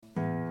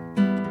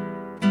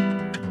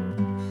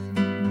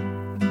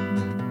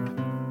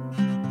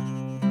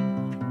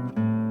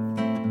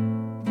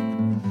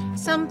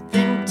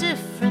Something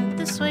different,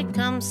 this way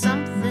comes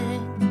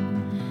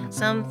something.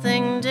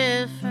 Something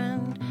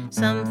different,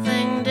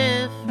 something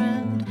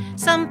different.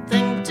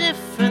 Something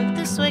different,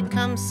 this way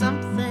comes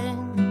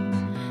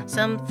something.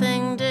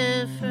 Something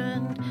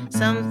different,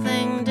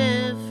 something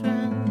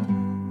different.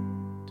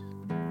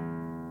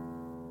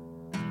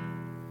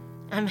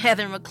 I'm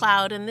Heather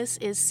McLeod, and this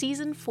is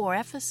Season 4,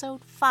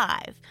 Episode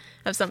 5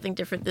 of Something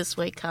Different This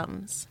Way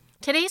Comes.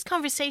 Today's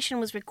conversation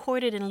was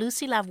recorded in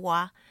Lucie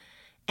Lavoie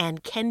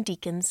and Ken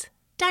Deacon's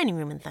dining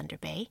room in Thunder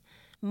Bay,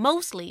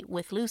 mostly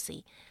with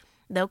Lucie,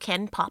 though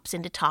Ken pops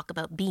in to talk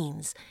about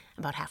beans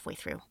about halfway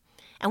through.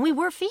 And we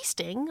were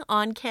feasting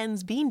on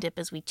Ken's bean dip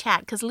as we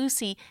chat, because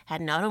Lucie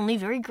had not only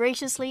very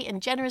graciously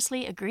and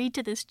generously agreed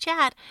to this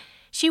chat,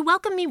 she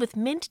welcomed me with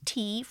mint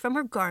tea from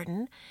her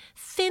garden,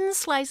 thin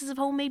slices of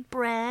homemade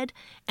bread,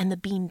 and the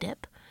bean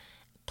dip.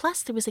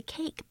 Plus, there was a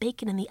cake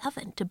baking in the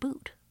oven to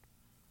boot.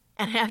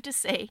 And I have to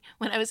say,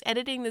 when I was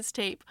editing this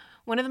tape,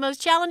 one of the most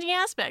challenging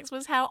aspects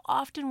was how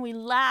often we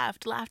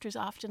laughed. Laughter's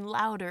often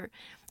louder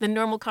than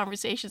normal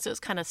conversation, so it's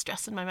kind of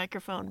stressing my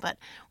microphone. But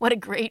what a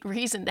great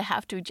reason to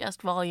have to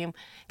adjust volume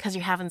because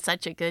you're having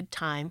such a good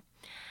time.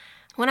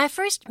 When I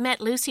first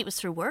met Lucie, it was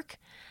through work.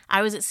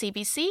 I was at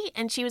CBC,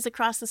 and she was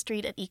across the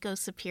street at Eco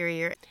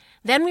Superior.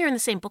 Then we were in the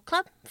same book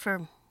club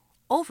for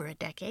over a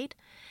decade.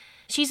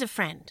 She's a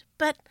friend,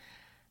 but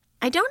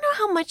I don't know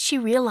how much she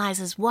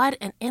realizes what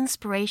an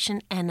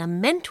inspiration and a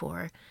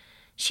mentor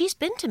she's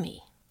been to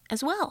me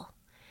as well.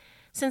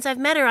 Since I've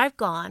met her, I've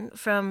gone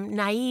from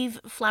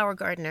naive flower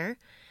gardener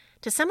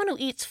to someone who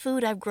eats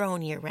food I've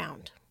grown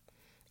year-round.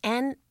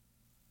 And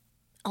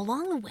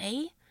along the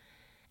way,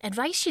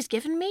 advice she's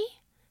given me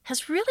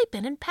has really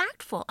been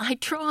impactful. I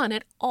draw on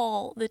it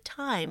all the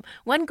time,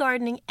 when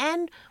gardening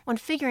and when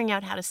figuring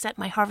out how to set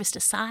my harvest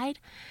aside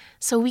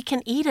so we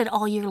can eat it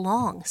all year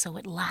long so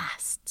it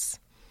lasts.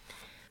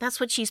 That's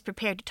what she's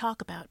prepared to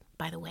talk about,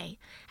 by the way,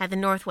 at the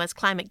Northwest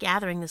Climate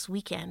Gathering this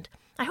weekend.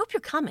 I hope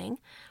you're coming,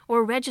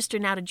 or register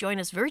now to join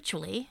us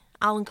virtually.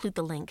 I'll include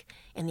the link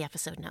in the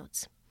episode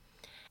notes.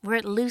 We're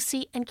at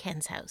Lucie and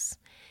Ken's house,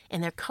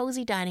 in their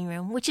cozy dining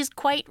room, which is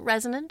quite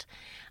resonant.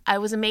 I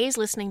was amazed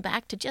listening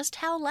back to just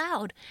how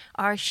loud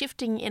our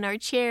shifting in our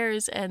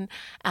chairs and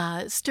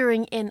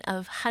stirring in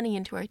of honey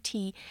into our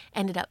tea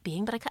ended up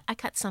being, but I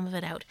cut some of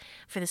it out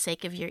for the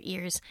sake of your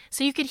ears,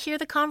 so you could hear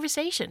the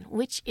conversation,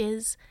 which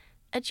is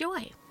a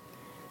joy.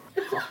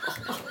 All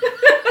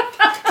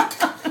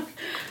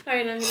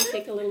right, I'm going to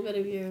take a little bit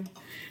of your...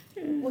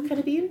 What kind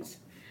of beans?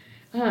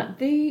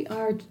 They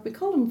are, we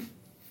call them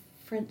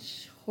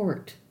French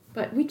hort,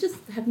 but we just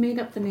have made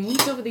up the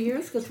names over the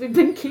years because we've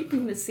been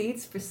keeping the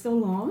seeds for so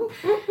long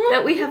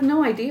that we have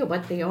no idea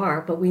what they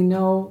are, but we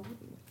know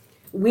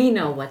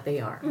what they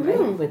are,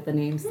 right, with the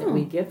names that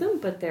we give them,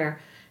 but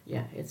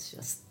it's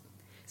just...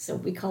 So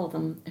we call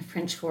them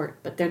French hort,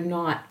 but they're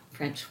not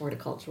French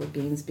horticultural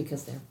beans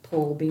because they're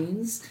pole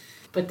beans.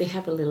 But they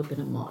have a little bit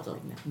of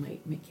modeling that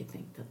might make you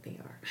think that they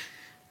are.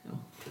 So.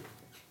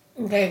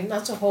 Okay,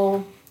 that's a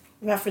whole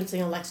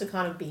referencing a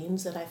lexicon of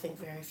beans that I think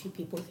very few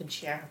people could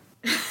share.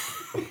 Well,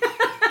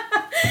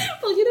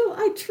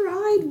 I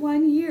tried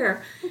one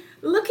year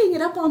looking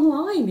it up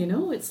online,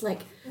 It's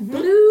like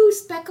blue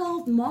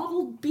speckled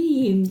mottled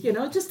bean,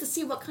 just to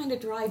see what kind of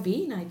dry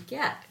bean I'd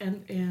get.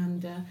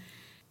 And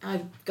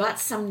I got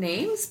some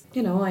names,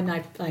 and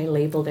I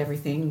labeled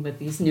everything with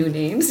these new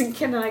names, and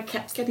Ken and I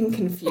kept getting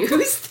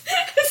confused.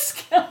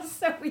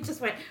 So we just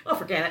went,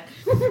 forget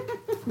it.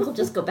 We'll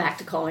just go back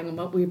to calling them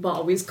what we've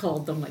always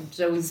called them, like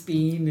Joe's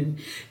bean and,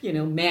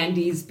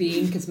 Mandy's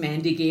bean, because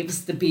Mandy gave us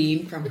the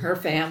bean from her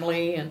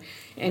family, and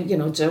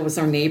Joe was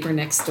our neighbor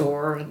next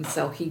door, and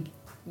so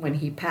when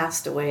he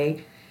passed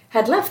away,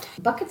 had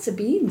left buckets of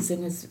beans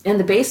in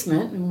the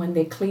basement, and when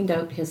they cleaned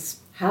out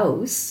his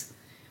house...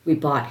 We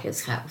bought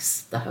his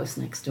house, the house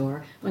next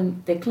door.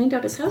 When they cleaned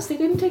out his house, they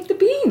didn't take the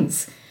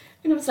beans.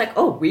 And it was like,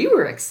 we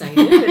were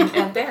excited,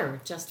 and they're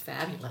just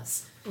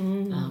fabulous.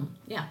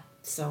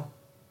 So.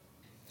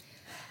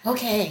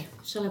 Okay.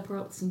 Shall I pour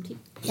out some tea?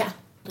 Yeah.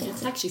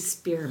 It's actually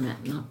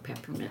spearmint, not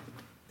peppermint.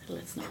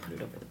 Let's not put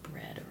it over the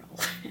bread, or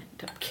I'll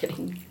end up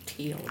getting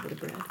tea all over the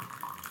bread.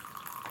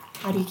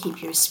 How do you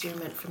keep your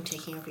spearmint from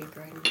taking over your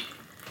garden?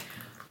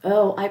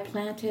 Oh, I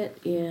plant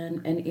it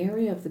in an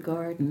area of the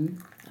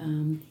garden.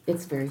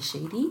 It's very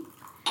shady,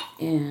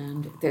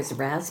 and there's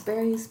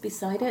raspberries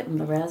beside it, and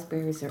the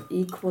raspberries are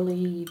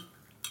equally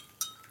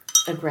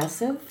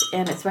aggressive,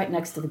 and it's right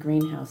next to the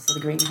greenhouse. So the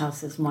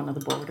greenhouse is one of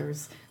the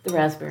borders, the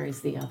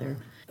raspberries the other.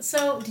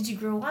 So did you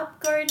grow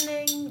up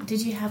gardening?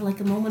 Did you have like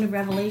a moment of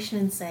revelation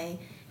and say,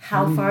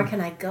 how far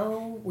can I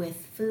go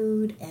with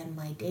food and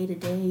my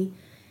day-to-day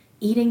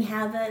eating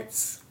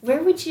habits?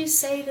 Where would you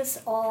say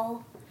this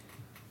all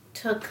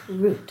took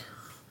root?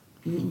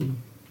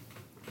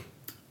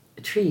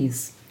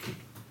 Trees.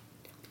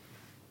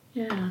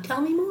 Yeah.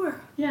 Tell me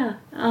more. Yeah.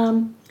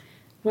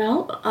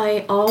 Well,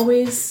 I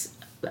was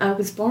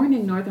born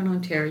in Northern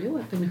Ontario,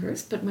 up in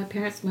Hearst, but my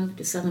parents moved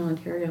to Southern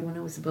Ontario when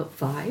I was about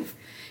 5.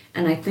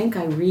 And I think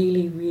I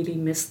really, really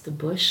missed the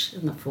bush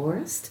and the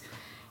forest.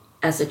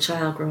 as a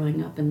child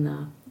growing up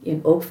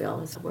in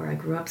Oakville is where I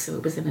grew up, so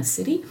it was in a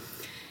city.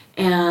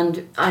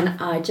 And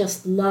I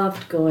just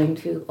loved going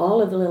to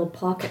all of the little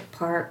pocket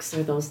parks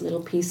or those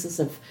little pieces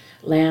of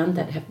land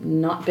that have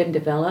not been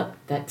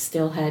developed that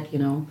still had,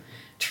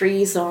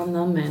 trees on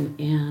them.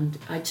 And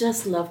I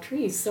just love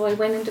trees. So I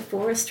went into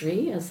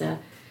forestry as a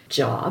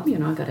job.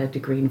 I got a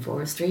degree in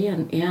forestry.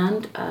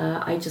 And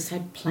I just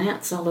had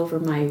plants all over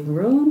my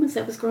room as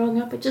I was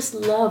growing up. I just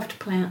loved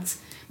plants.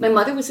 My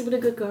mother was a really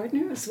good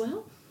gardener as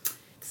well.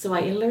 So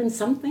I learned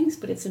some things,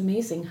 but it's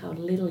amazing how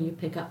little you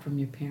pick up from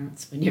your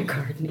parents when you're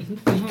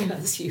gardening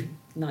because you're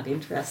not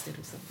interested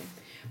or something.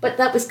 But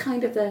that was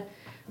kind of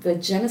the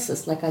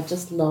genesis. Like, I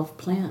just love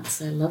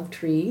plants. I love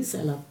trees.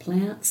 I love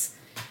plants.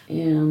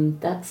 And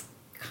that's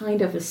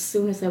kind of as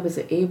soon as I was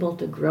able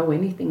to grow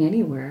anything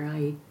anywhere,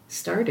 I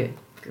started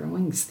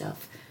growing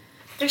stuff.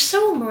 They're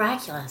so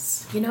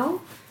miraculous,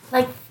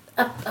 like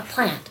a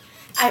plant.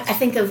 I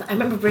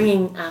remember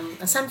bringing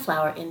a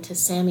sunflower into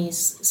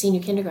Sammy's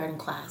senior kindergarten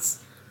class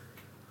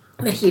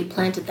that he had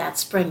planted that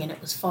spring, and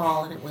it was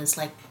fall, and it was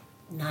like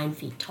 9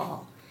 feet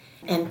tall.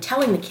 And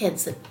telling the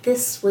kids that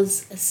this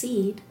was a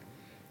seed,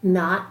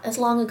 not as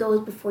long ago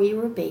as before you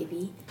were a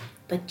baby,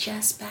 but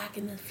just back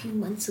in a few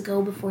months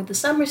ago before the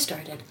summer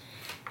started.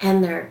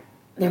 And their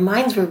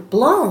minds were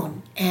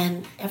blown.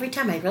 And every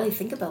time I really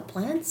think about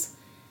plants,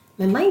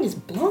 my mind is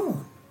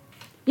blown.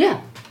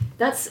 Yeah,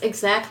 that's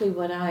exactly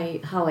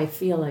how I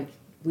feel. Like,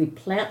 we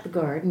plant the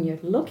garden, you're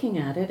looking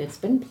at it, it's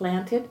been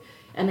planted,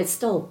 and it's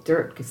still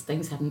dirt because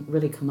things haven't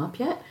really come up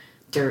yet.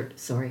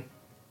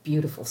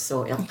 Beautiful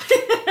soil.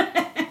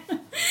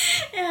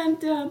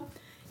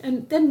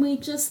 And then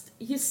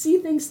you see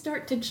things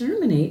start to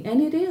germinate,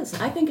 and it is.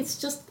 I think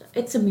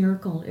it's a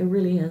miracle. It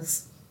really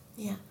is.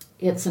 Yeah.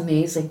 It's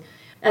amazing.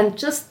 And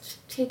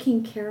just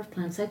taking care of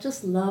plants. I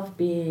just love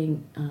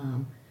being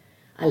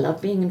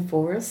in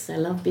forests. I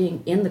love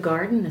being in the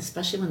garden,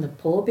 especially when the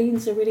pole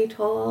beans are really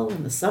tall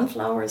and the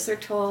sunflowers are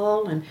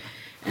tall. And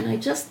I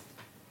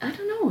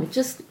don't know, it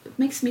just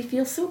makes me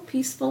feel so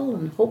peaceful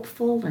and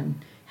hopeful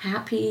and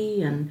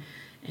happy and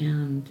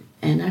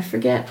I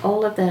forget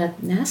all of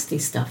that nasty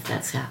stuff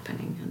that's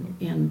happening.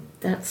 And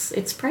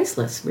it's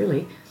priceless,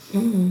 really.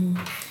 Mm.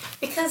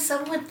 Because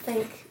some would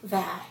think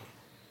that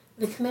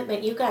the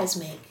commitment you guys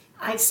make,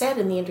 I said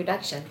in the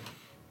introduction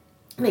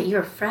that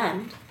you're a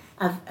friend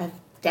of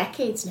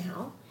decades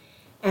now.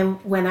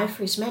 And when I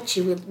first met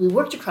you, we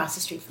worked across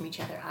the street from each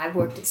other. I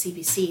worked at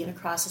CBC, and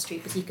across the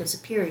street was Eco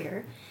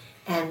Superior.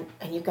 And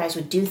you guys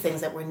would do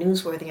things that were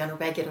newsworthy on a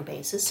regular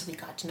basis, so we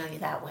got to know you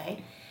that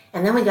way.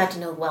 And then we got to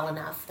know well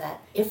enough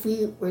that if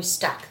we were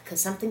stuck,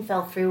 because something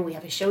fell through, we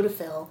have a show to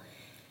fill,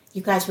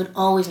 you guys would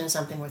always know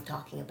something worth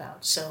talking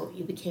about. So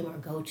you became our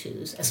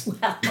go-tos as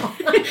well.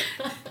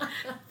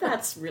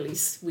 That's really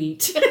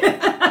sweet.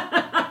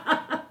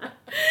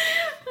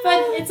 But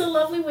it's a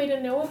lovely way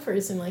to know a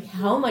person, like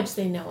how much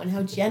they know and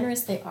how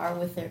generous they are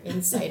with their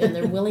insight and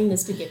their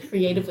willingness to get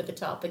creative with the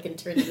topic and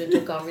turn it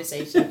into a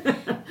conversation.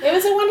 It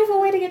was a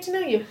wonderful way to get to know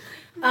you.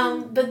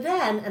 But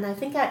then, and I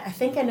think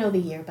I know the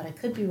year, but I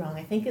could be wrong.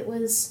 I think it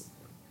was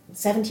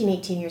 17,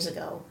 18 years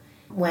ago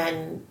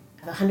when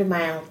the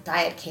 100-Mile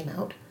Diet came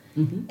out.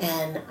 Mm-hmm.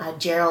 And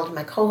Gerald,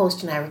 my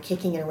co-host, and I were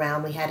kicking it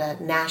around. We had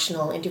a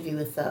national interview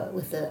with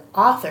the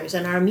authors,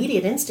 and our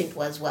immediate instinct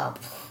was, well,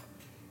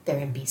 they're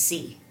in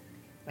BC.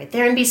 Right,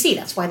 they're in BC.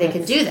 That's why they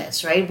can do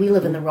this, right? We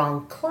live in the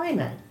wrong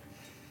climate.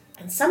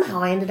 And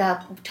somehow I ended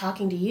up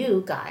talking to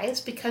you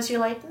guys because you're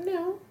like,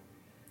 no,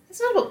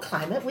 it's not about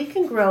climate. We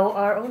can grow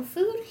our own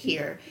food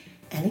here.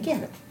 And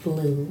again, it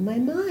blew my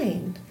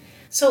mind.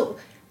 So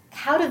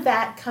how did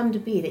that come to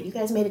be, that you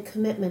guys made a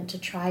commitment to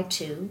try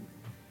to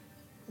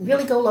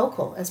really go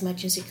local as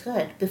much as you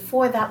could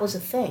before that was a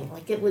thing?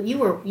 Like, you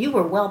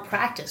were well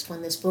practiced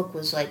when this book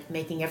was like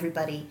making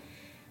everybody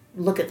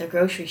look at their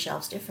grocery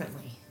shelves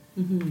differently.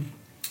 Mm-hmm.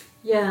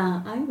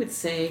 Yeah, I would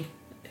say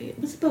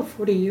it was about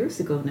 40 years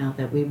ago now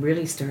that we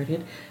really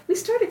started. We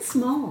started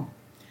small.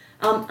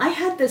 I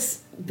had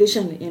this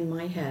vision in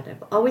my head.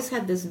 I've always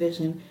had this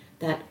vision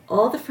that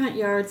all the front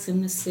yards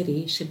in the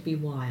city should be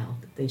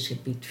wild. They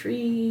should be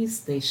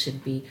trees, they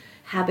should be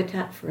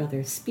habitat for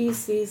other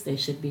species, they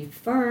should be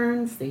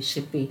ferns, they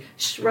should be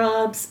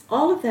shrubs,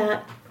 all of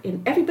that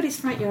in everybody's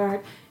front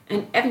yard,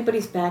 and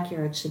everybody's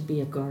backyard should be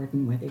a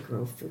garden where they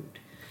grow food.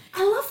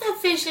 I love that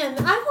vision.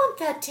 I want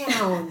that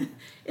town.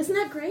 Isn't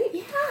that great?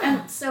 Yeah.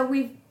 And so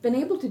we've been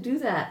able to do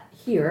that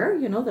here.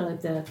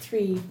 The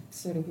three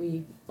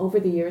we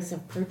over the years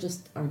have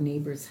purchased our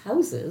neighbors'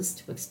 houses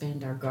to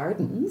expand our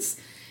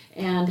gardens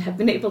and have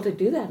been able to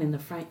do that in the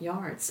front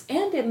yards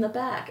and in the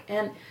back.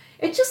 And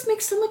it just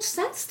makes so much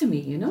sense to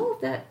me,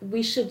 that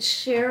we should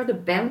share the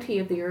bounty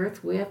of the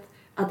earth with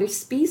other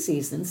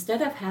species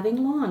instead of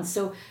having lawns.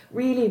 So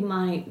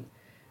really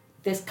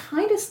this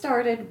kind of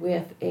started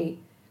with a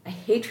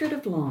hatred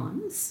of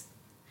lawns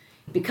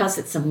because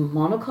it's a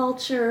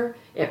monoculture.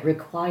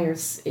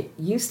 It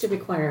used to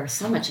require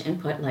so much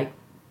input, like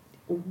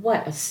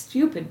what a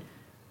stupid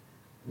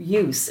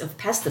use of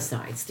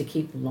pesticides to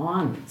keep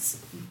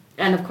lawns.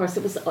 And of course,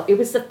 it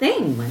was the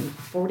thing when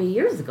 40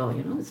 years ago.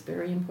 It's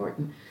very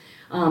important.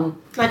 Not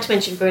to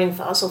mention burning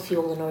fossil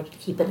fuel in order to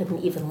keep it at an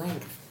even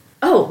length.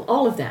 Oh,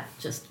 all of that,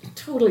 just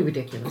totally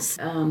ridiculous.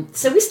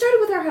 So we started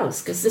with our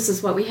house because this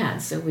is what we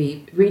had. So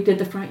we redid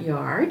the front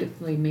yard.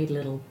 We made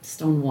little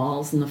stone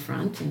walls in the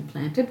front and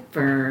planted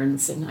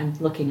ferns. And I'm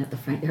looking at the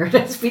front yard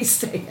as we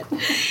say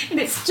it. And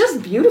it's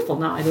just beautiful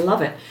now. I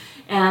love it.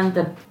 And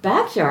the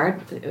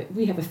backyard,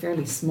 we have a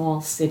fairly small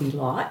city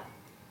lot.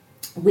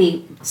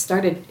 We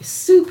started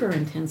super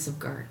intensive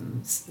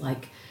gardens,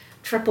 like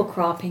triple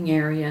cropping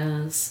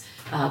areas,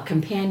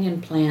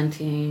 companion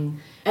planting,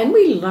 and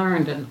we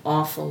learned an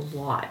awful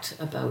lot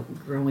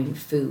about growing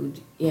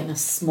food in a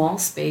small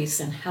space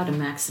and how to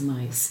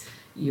maximize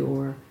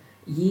your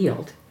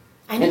yield.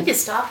 I need to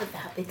stop at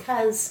that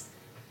because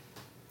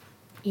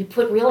you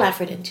put real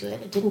effort into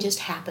it. It didn't just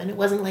happen. It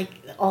wasn't like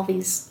all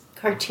these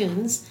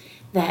cartoons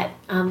that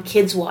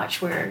kids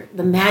watch where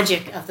the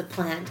magic of the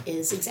plant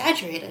is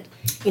exaggerated.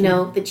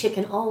 The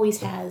chicken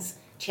always has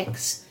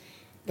chicks.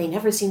 They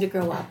never seem to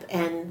grow up,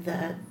 and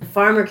the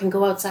farmer can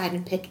go outside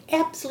and pick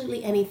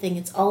absolutely anything.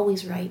 It's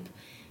always ripe.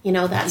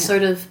 That's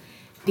sort of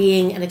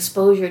being an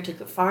exposure to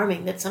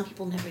farming that some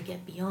people never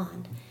get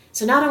beyond.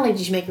 So not only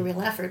did you make a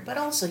real effort, but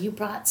also you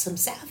brought some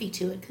savvy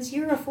to it because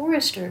you're a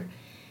forester.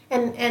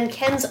 And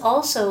Ken's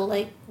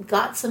also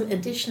got some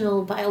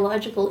additional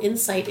biological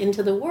insight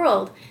into the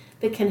world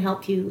that can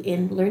help you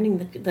in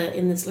learning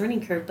in this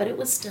learning curve, but it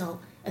was still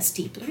a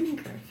steep learning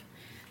curve.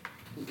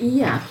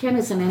 Yeah, Ken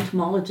is an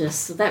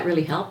entomologist, so that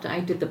really helped. I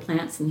did the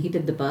plants and he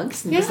did the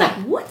bugs. And he's like,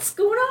 what's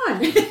going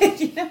on?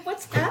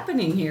 What's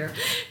happening here?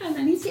 And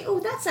then he'd say, oh,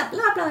 that's a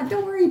blah, blah,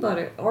 don't worry about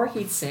it. Or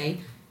he'd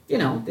say,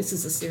 this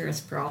is a serious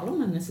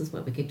problem and this is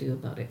what we could do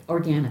about it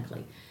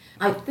organically.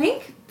 I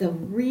think the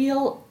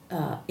real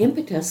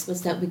impetus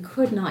was that we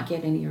could not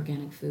get any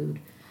organic food.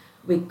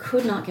 We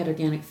could not get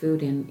organic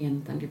food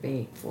in Thunder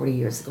Bay 40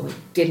 years ago. It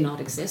did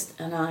not exist,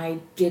 and I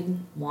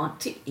didn't want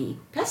to eat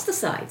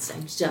pesticides.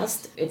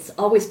 It's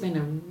always been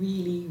a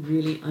really,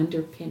 really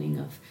underpinning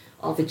of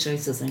all the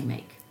choices I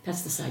make.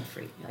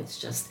 Pesticide-free. It's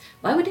just,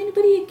 why would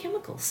anybody eat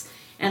chemicals?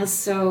 And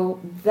so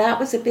that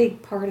was a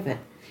big part of it.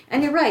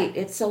 And you're right,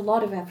 it's a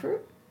lot of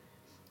effort.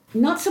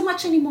 Not so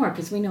much anymore,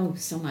 because we know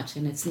so much,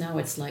 and it's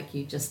like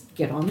you just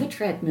get on the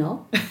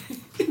treadmill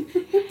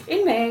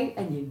in May,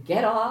 and you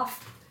get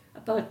off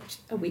about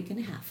a week and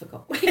a half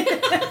ago.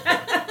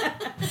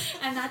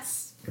 And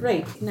that's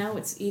great. Now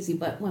it's easy.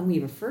 But when we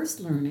were first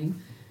learning,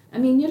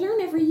 you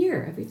learn every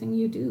year. Everything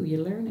you do,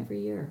 you learn every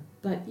year.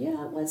 But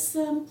yeah, it was,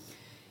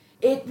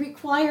 it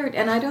required,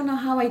 and I don't know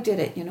how I did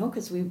it,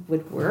 because we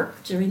would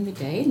work during the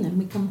day and then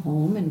we come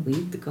home and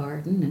weed the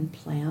garden and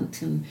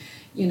plant and,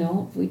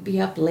 we'd be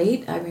up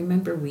late. I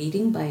remember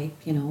weeding by,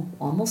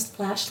 almost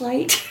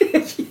flashlight,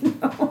 because,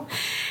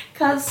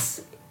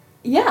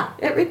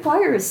 it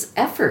requires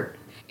effort.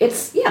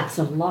 It's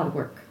a lot of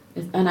work.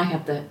 And I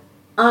have the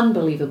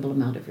unbelievable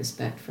amount of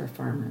respect for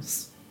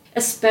farmers,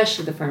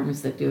 especially the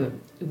farmers that do it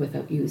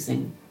without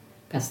using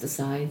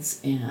pesticides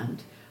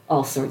and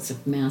all sorts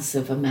of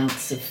massive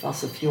amounts of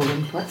fossil fuel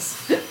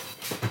inputs.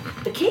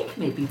 The cake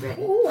may be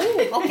ready. Ooh,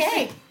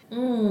 okay.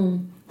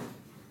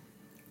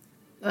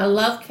 I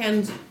love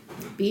Ken's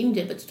bean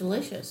dip. It's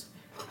delicious.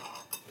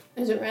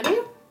 Is it ready?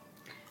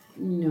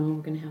 No,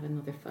 we're going to have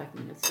another 5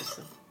 minutes or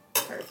so.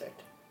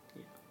 Perfect.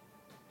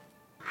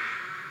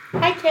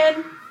 Hi,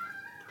 Ken.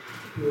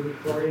 Is the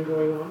recording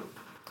going on?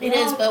 It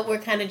is, but we're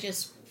kind of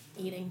just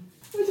eating.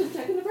 We're just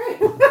taking a break.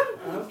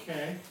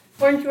 Okay.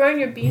 We're enjoying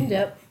your bean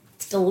dip.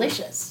 It's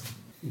delicious.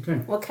 Okay.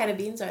 What kind of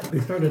beans are they?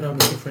 They started out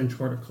as a French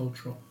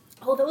horticultural.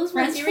 Oh, those ones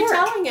French you were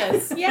fork. telling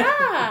us.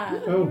 Yeah.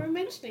 Oh, you were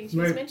mentioning. She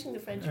was right. mentioning the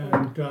French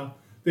fork. And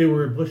they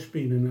were a bush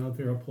bean, and now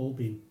they're a pole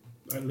bean.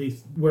 At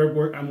least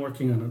I'm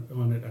working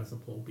on it as a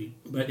pole bean.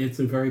 But it's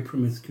a very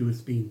promiscuous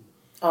bean.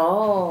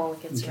 Oh,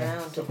 it gets Okay,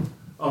 around. so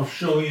I'll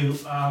show you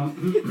how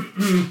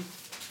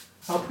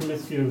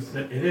promiscuous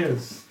it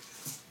is.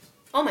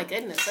 Oh my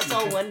goodness, that's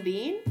all one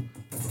bean?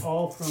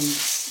 All from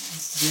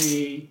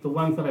the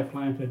ones that I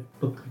planted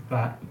look like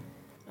that.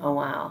 Oh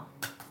wow.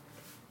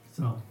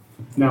 So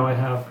now I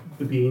have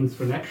the beans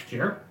for next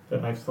year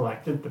that I've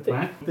selected to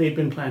plant. They've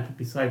been planted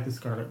beside the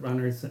scarlet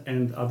runners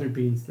and other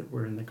beans that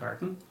were in the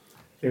garden.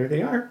 There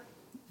they are.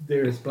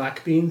 There's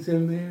black beans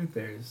in there,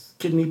 there's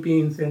kidney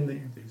beans in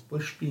there, there's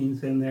bush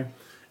beans in there.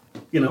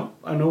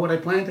 I know what I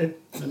planted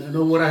and I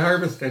know what I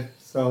harvested.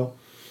 So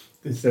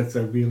that's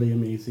a really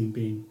amazing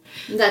bean.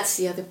 That's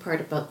the other part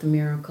about the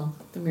miracle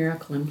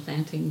in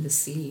planting the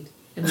seed.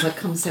 And what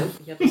comes out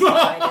the other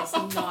side is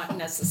not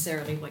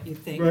necessarily what you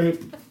think.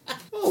 Right.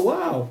 Oh,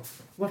 wow.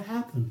 What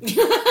happened?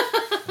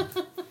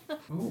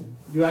 Oh,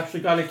 you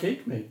actually got a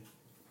cake made.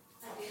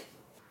 I did.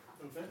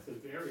 Oh, that's a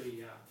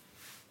very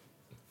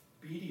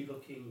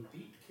beady-looking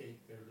beet cake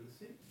there,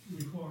 Lucie.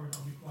 Record,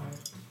 I'll be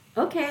quiet.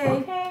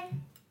 Okay.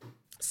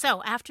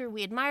 So after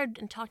we admired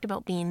and talked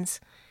about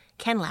beans,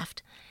 Ken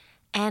left.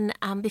 And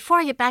before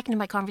I get back into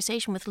my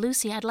conversation with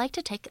Lucie, I'd like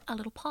to take a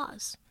little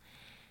pause.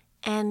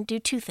 and do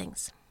two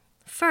things.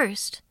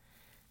 First,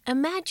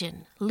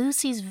 imagine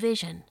Lucie's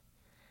vision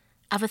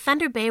of a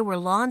Thunder Bay where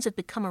lawns have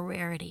become a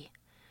rarity,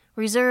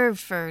 reserved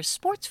for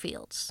sports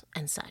fields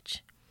and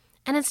such.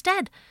 And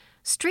instead,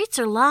 streets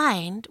are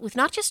lined with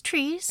not just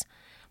trees,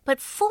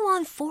 but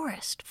full-on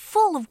forest,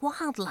 full of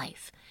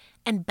wildlife,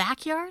 and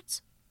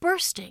backyards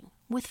bursting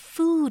with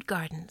food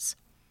gardens.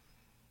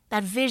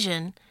 That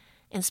vision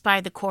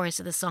inspired the chorus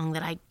of the song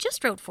that I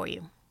just wrote for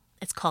you.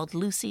 It's called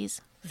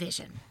Lucie's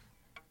Vision.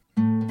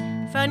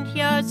 Front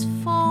yards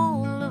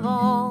full of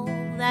all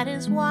that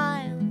is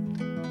wild,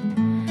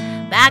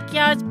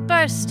 backyards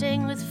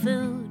bursting with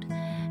food.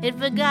 It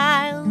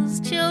beguiles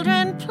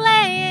children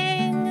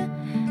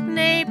playing,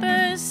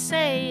 neighbors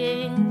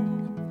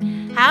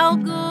saying how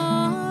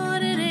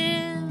good it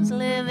is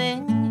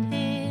living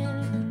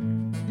here,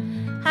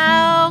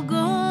 how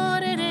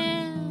good it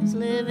is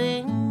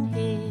living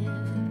here.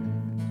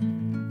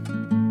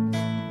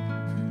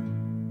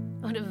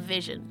 What a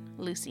vision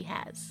Lucie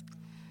has.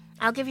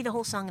 I'll give you the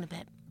whole song in a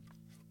bit.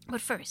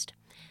 But first,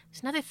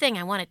 there's another thing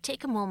I want to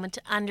take a moment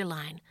to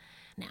underline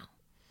now,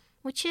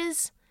 which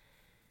is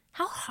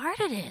how hard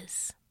it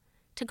is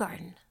to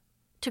garden,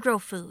 to grow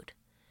food,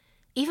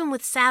 even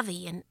with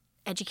savvy and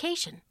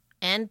education,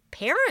 and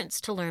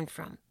parents to learn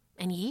from,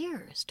 and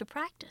years to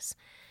practice.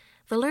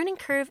 The learning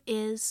curve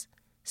is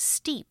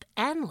steep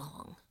and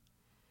long,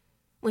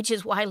 which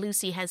is why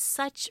Lucie has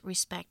such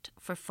respect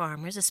for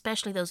farmers,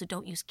 especially those who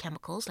don't use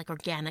chemicals, like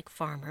organic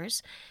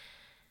farmers.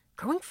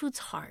 Growing food's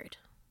hard,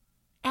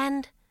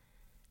 and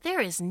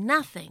there is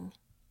nothing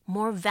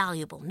more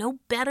valuable, no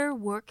better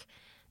work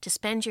to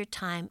spend your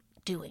time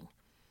doing.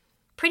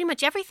 Pretty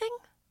much everything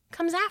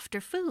comes after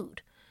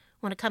food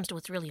when it comes to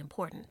what's really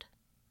important.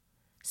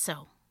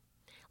 So,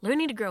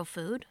 learning to grow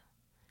food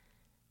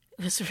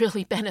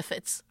really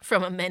benefits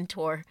from a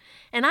mentor,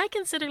 and I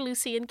consider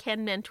Lucie and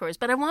Ken mentors,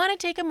 but I want to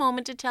take a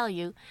moment to tell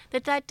you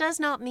that that does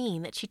not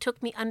mean that she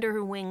took me under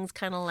her wings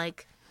kind of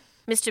like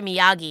Mr.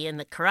 Miyagi and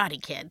the Karate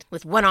Kid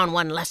with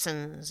one-on-one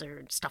lessons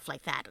or stuff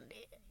like that.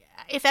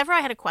 If ever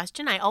I had a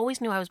question, I always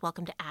knew I was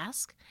welcome to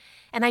ask.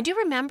 And I do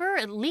remember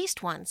at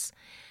least once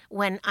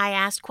when I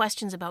asked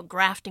questions about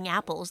grafting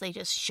apples, they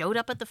just showed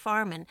up at the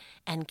farm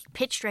and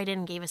pitched right in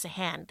and gave us a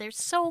hand. They're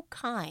so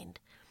kind.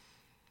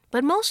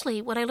 But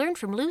mostly what I learned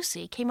from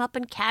Lucie came up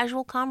in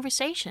casual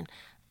conversation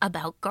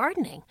about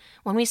gardening.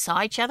 When we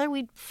saw each other,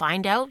 we'd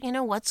find out,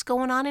 what's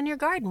going on in your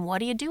garden.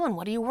 What are you doing?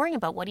 What are you worrying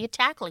about? What are you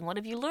tackling? What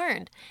have you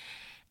learned?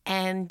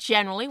 And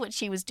generally what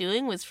she was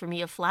doing was for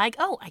me a flag.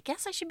 Oh, I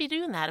guess I should be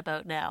doing that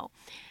about now.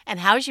 And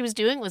how she was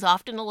doing was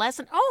often a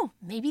lesson. Oh,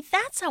 maybe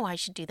that's how I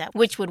should do that,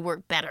 which would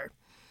work better.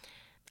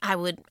 I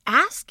would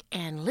ask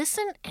and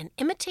listen and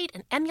imitate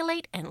and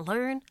emulate and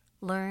learn.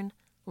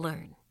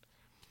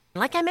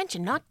 Like I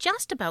mentioned, not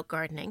just about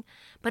gardening,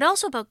 but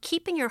also about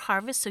keeping your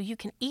harvest so you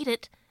can eat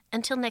it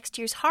until next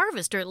year's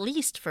harvest, or at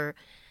least for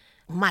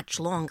much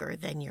longer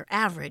than your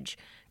average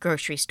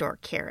grocery store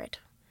carrot.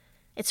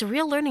 It's a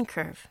real learning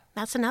curve.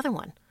 That's another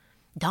one.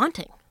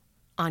 Daunting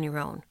on your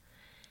own.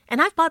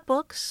 And I've bought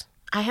books.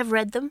 I have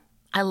read them.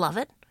 I love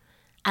it.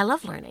 I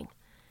love learning.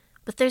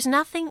 But there's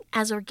nothing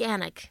as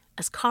organic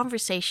as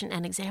conversation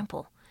and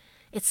example.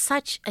 It's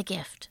such a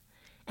gift.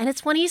 And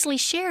it's one easily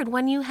shared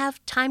when you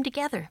have time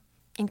together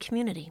in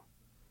community.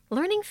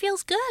 Learning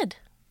feels good.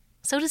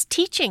 So does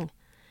teaching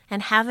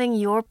and having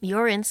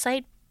your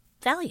insight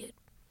valued.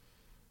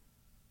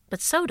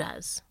 But so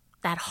does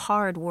that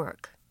hard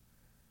work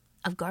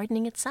of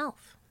gardening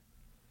itself.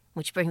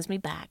 Which brings me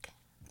back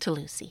to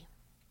Lucie.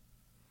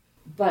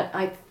 But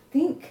I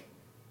think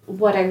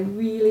what I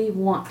really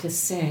want to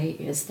say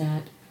is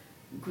that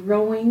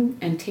growing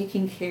and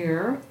taking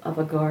care of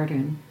a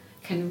garden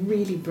can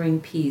really bring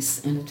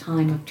peace in a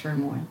time of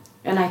turmoil.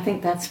 And I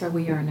think that's where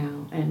we are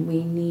now. And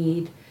we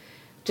need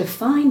to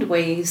find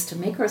ways to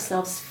make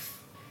ourselves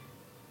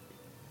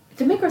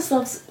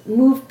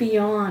move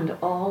beyond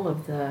all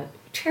of the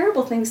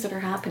terrible things that are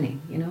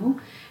happening,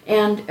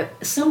 And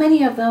so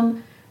many of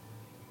them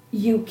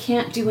you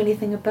can't do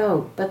anything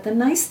about. But the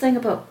nice thing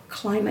about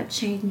climate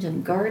change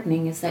and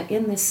gardening is that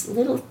in this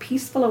little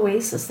peaceful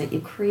oasis that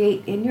you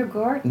create in your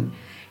garden,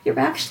 you're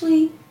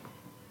actually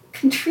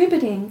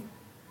contributing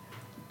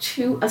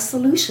to a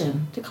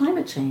solution to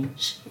climate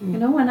change,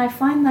 and I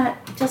find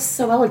that just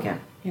so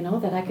elegant,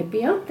 that I could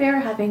be out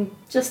there having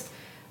just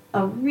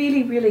a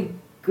really, really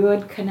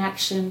good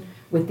connection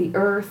with the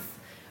earth,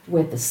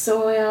 with the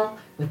soil,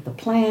 with the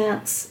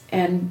plants,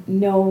 and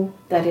know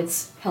that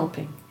it's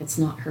helping, it's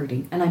not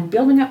hurting. And I'm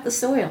building up the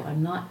soil,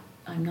 I'm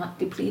not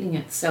depleting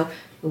it. So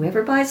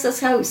whoever buys this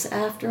house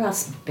after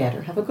us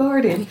better have a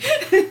garden.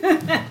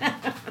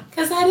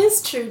 Because that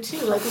is true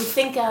too. Like, we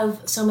think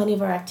of so many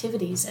of our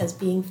activities as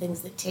being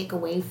things that take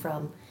away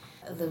from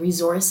the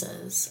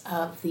resources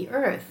of the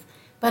earth.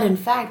 But in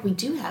fact, we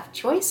do have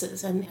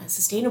choices, and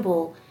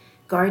sustainable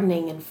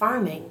gardening and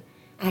farming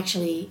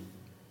actually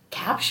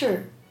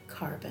capture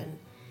carbon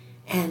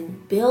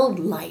and build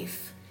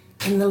life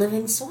in the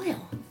living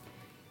soil.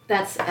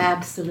 That's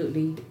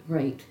absolutely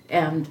right.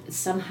 And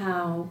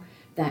somehow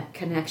that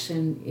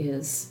connection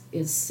is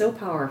so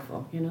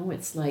powerful.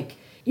 It's like,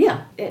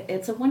 yeah,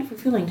 it's a wonderful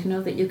feeling to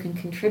know that you can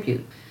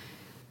contribute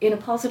in a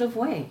positive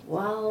way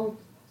while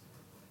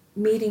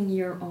meeting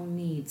your own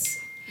needs.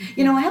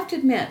 I have to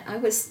admit, I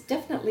was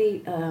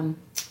definitely, as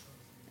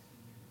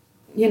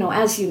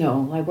you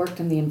know, I worked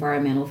in the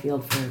environmental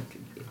field for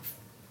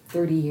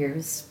 30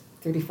 years,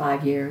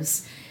 35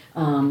 years.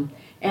 And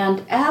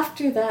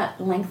after that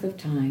length of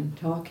time,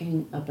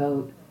 talking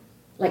about,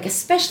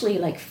 especially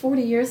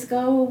 40 years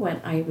ago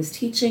when I was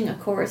teaching a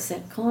course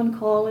at Conn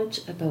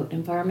College about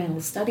environmental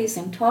studies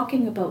and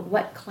talking about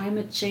what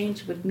climate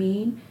change would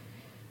mean,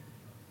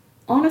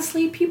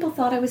 honestly, people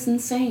thought I was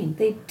insane.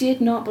 They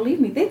did not believe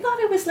me. They thought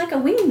I was like a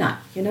wingnut,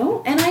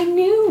 and I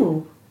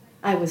knew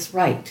I was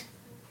right.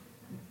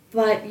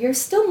 But you're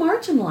still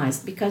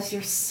marginalized because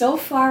you're so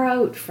far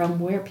out from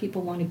where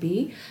people want to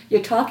be.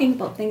 You're talking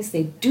about things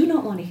they do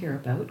not want to hear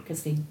about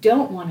because they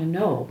don't want to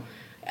know.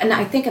 And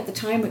I think at the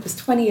time it was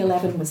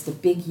 2011 was the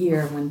big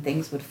year when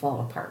things would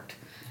fall apart.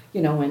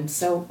 And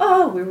so,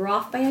 we were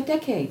off by a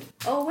decade.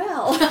 Oh,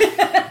 well,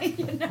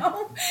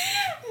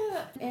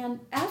 And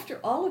after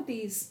all of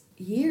these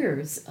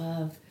years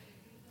of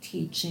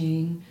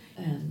teaching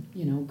and,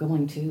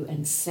 going to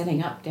and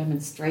setting up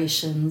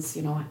demonstrations,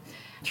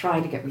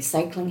 trying to get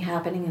recycling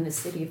happening in the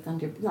city of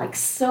Thunder,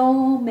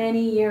 so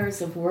many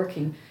years of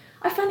working,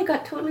 I finally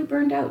got totally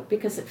burned out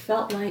because it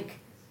felt like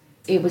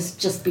it was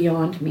just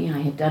beyond me. I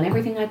had done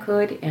everything I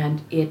could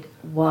and it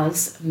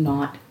was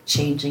not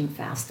changing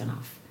fast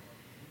enough.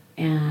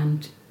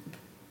 And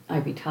I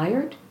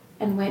retired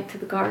and went to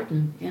the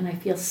garden, and I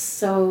feel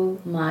so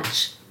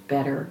much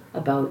better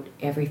about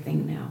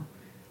everything now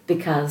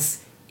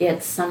because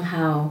it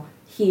somehow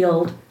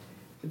healed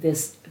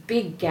this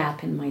big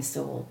gap in my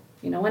soul.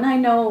 And I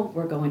know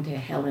we're going to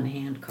hell in a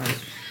handcart,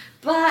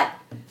 but,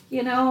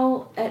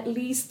 at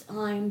least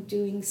I'm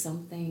doing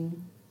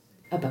something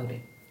about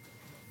it.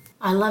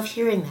 I love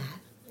hearing that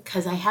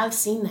because I have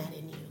seen that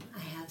in you. I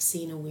have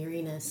seen a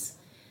weariness,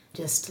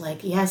 just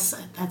like, yes,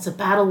 that's a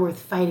battle worth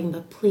fighting,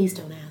 but please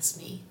don't ask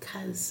me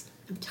because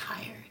I'm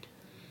tired.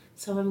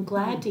 So I'm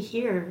glad to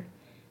hear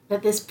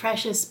that this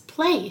precious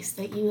place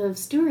that you have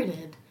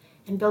stewarded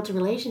and built a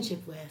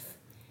relationship with,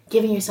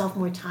 giving yourself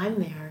more time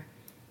there,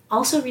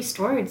 also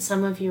restored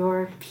some of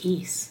your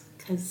peace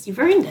because you've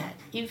earned it.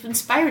 You've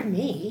inspired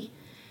me,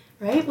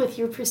 right, with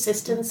your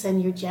persistence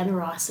and your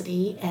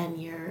generosity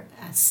and your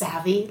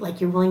savvy,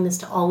 your willingness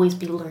to always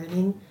be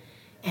learning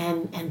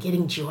and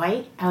getting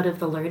joy out of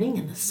the learning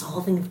and the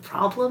solving of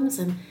problems.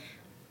 And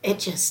it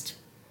just,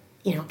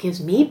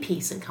 gives me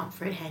peace and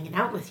comfort hanging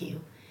out with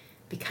you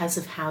because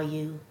of how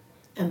you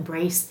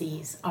embrace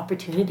these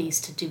opportunities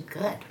to do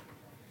good.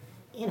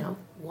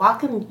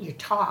 Walking your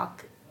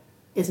talk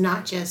is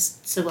not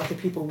just so other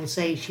people will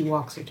say she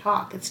walks her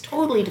talk. It's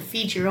totally to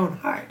feed your own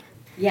heart.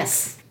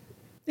 Yes.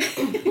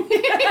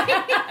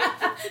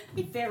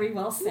 Very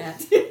well said.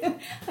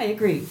 I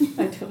agree.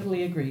 I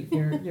totally agree.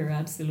 You're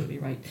absolutely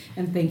right.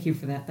 And thank you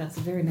for that. That's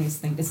a very nice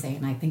thing to say,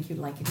 and I think you'd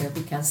like it there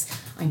because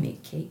I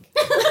make cake.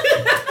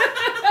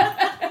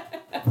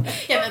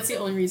 Yeah, that's the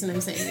only reason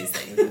I'm saying these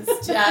things.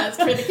 It's just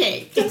for the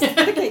cake. Just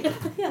for the cake.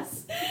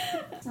 Yes.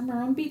 Some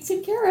are on beets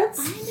and carrots.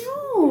 I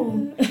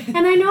know.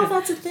 And I know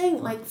that's a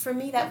thing. For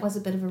me, that was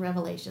a bit of a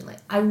revelation.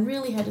 I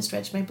really had to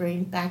stretch my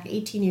brain back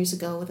 18 years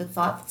ago with a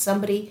thought that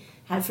somebody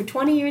had for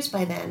 20 years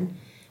by then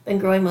been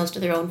growing most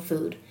of their own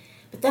food.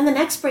 But then the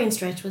next brain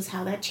stretch was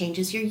how that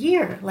changes your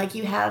year.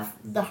 You have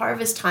the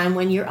harvest time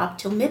when you're up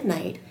till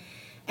midnight.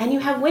 And you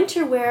have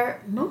winter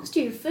where most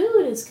of your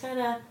food is kind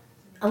of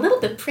a little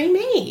bit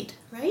pre-made,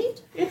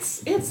 right?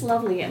 It's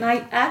lovely. And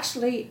I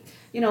actually,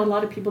 a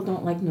lot of people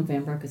don't like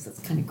November because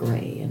it's kind of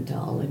gray and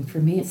dull. And for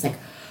me, it's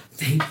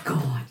thank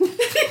God.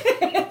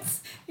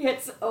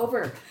 It's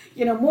over,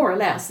 more or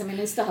less. I mean,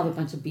 I still have a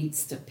bunch of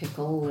beets to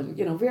pickle and,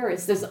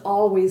 there's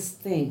always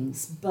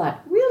things.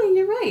 But really,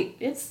 you're right.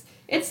 It's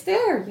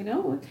there,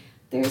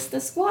 There's the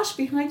squash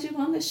behind you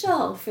on the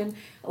shelf. And,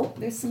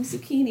 there's some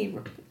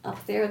zucchini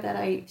up there that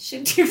I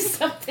should do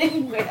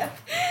something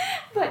with.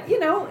 But,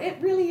 it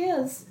really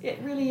is. It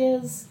really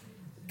is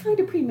kind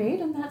of pre-made,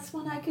 and that's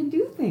when I can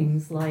do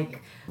things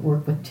like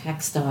work with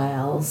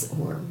textiles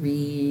or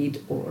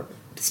read or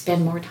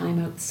spend more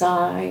time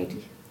outside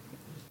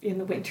in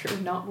the winter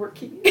not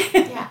working.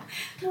 Yeah.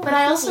 But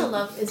I also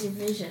love is your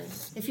vision.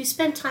 If you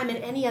spend time in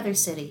any other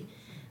city,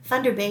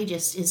 Thunder Bay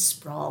just is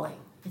sprawling.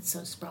 It's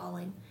so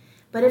sprawling.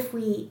 But if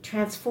we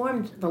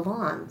transformed the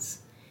lawns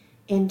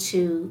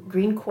into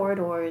green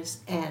corridors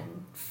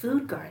and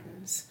food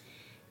gardens,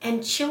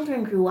 and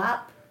children grew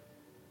up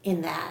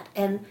in that,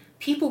 and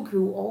people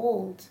grew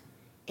old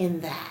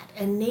in that,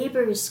 and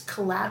neighbors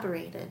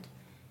collaborated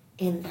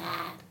in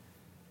that.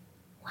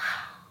 Wow.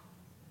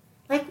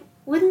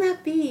 Wouldn't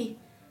that be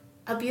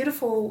a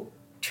beautiful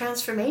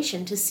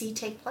transformation to see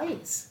take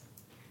place?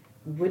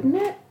 Wouldn't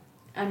it?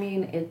 I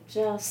mean, it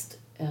just,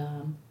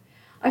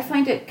 I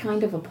find it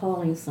kind of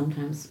appalling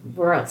sometimes.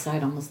 We're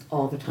outside almost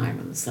all the time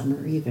in the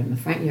summer, either in the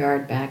front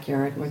yard,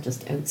 backyard, or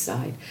just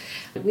outside.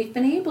 We've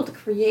been able to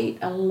create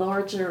a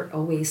larger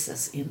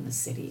oasis in the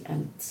city,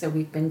 and so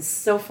we've been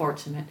so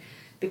fortunate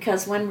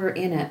because when we're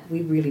in it,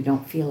 we really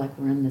don't feel like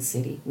we're in the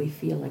city. We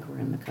feel like we're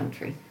in the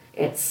country.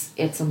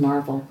 It's a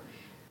marvel.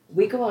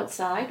 We go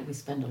outside, we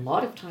spend a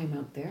lot of time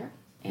out there,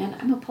 and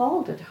I'm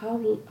appalled at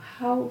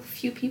how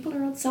few people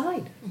are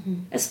outside,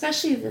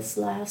 especially this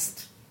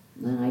last...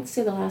 I'd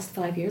say the last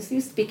 5 years. There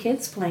used to be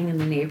kids playing in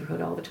the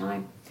neighborhood all the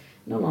time.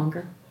 No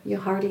longer. You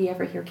hardly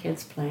ever hear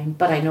kids playing.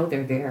 But I know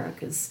they're there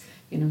because,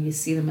 you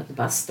see them at the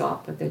bus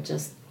stop, but they're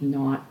just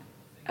not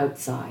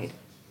outside.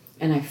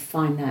 And I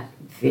find that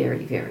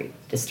very, very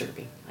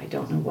disturbing. I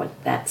don't know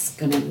what that's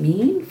going to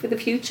mean for the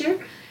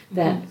future,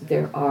 that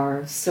there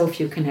are so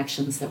few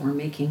connections that we're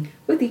making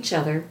with each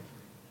other,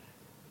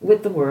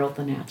 with the world,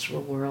 the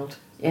natural world.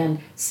 And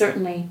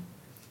certainly,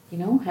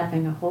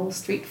 having a whole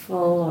street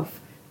full of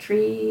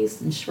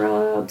trees and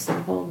shrubs and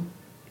a whole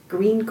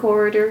green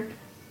corridor.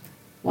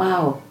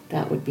 Wow,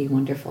 that would be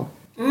wonderful.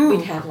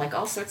 We'd have like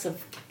all sorts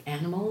of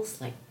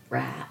animals like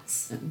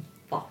rats and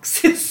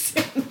foxes,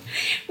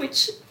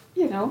 which,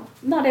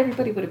 not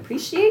everybody would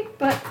appreciate,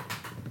 but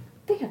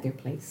they have their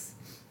place.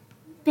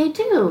 They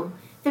do.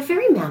 They're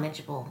very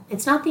manageable.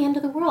 It's not the end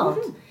of the world.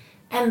 Mm-hmm.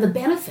 And the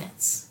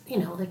benefits,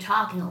 they're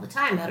talking all the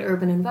time about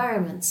urban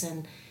environments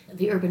and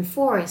the urban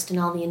forest and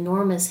all the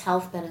enormous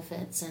health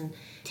benefits and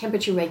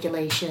temperature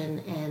regulation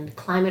and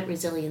climate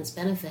resilience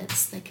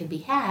benefits that can be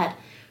had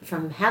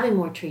from having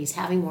more trees,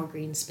 having more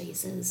green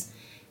spaces,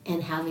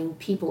 and having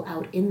people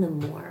out in them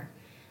more.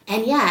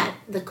 And yet,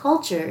 the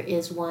culture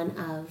is one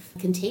of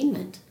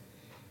containment,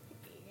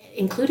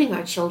 including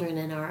our children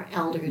and our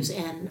elders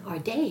and our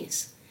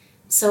days.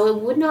 So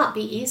it would not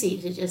be easy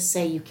to just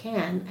say you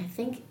can. I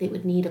think they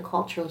would need a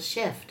cultural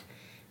shift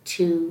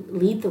to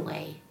lead the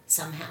way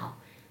somehow,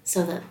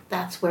 so that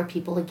that's where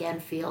people again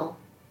feel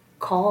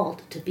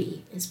called to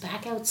be, is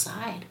back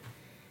outside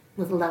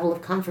with a level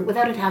of comfort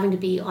without it having to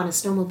be on a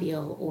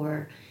snowmobile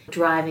or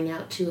driving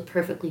out to a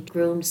perfectly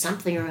groomed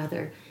something or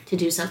other to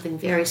do something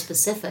very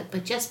specific,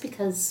 but just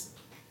because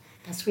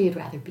that's where you'd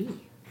rather be.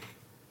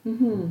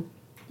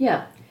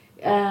 Yeah,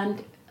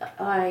 and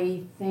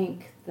I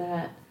think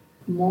that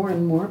more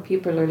and more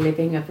people are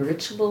living a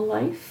virtual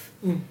life,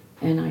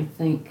 and I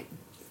think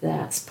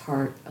that's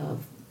part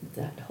of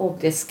that whole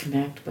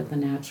disconnect with the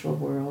natural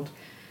world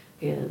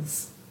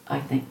is, I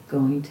think,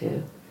 going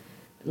to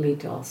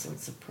lead to all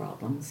sorts of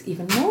problems,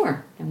 even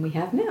more than we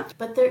have now.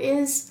 But there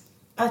is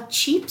a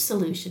cheap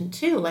solution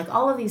too. Like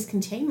all of these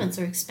containments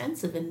are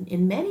expensive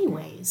in many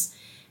ways.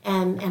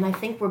 And I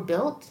think we're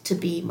built to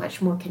be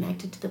much more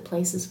connected to the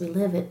places we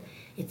live.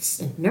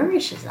 It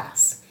nourishes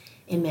us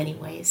in many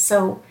ways.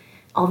 So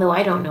although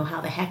I don't know how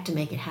the heck to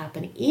make it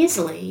happen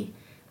easily,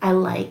 I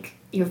like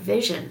your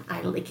vision.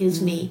 It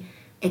gives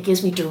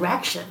me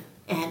direction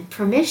and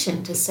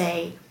permission to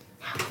say,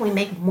 how can we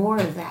make more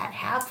of that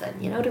happen?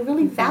 To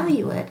really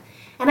value it.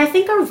 And I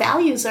think our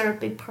values are a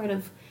big part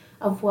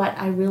of what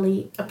I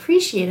really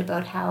appreciate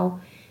about how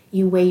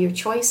you weigh your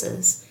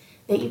choices.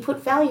 That you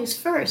put values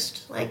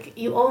first. Like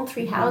you own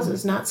 3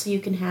 houses, not so you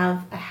can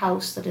have a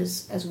house that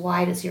is as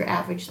wide as your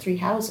average 3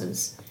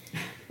 houses,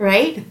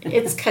 right?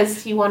 It's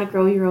because you want to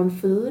grow your own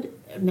food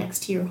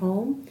next to your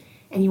home,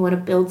 and you want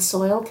to build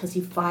soil because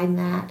you find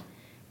that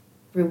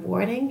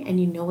rewarding and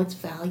it's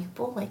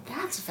valuable. Like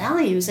that's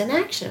values in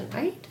action,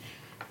 right?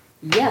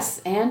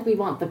 Yes, and we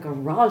want the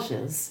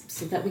garages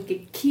so that we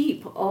could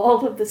keep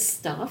all of the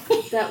stuff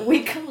that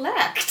we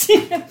collect.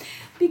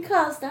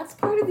 Because that's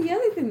part of the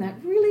other thing that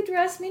really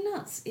drives me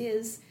nuts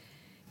is,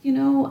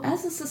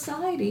 as a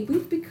society,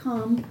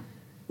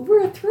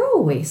 we're a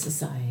throwaway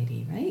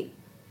society, right?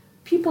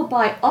 People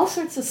buy all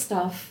sorts of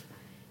stuff,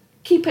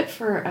 keep it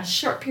for a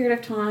short period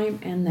of time,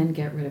 and then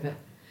get rid of it.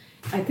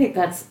 I think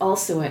that's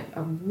also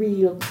a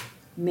real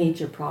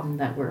major problem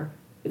that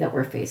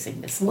we're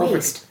facing. This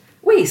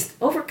waste,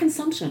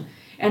 overconsumption.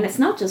 And it's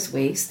not just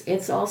waste,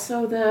 it's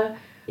also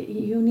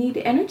you need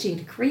energy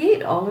to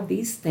create all of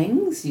these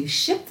things. You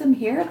ship them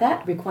here,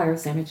 that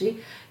requires energy.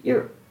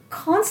 You're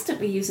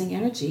constantly using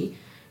energy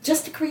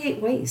just to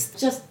create waste. It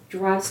just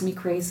drives me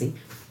crazy.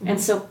 And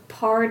so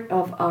part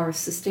of our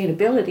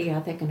sustainability, I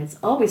think, and it's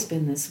always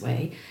been this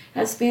way,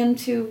 has been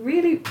to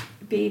really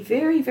be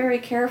very, very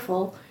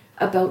careful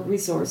about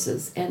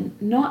resources and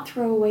not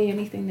throw away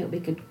anything that we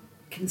could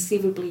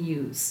conceivably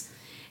use.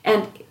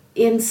 And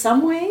in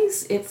some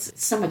ways, it's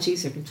so much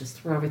easier to just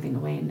throw everything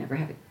away and never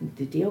have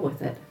to deal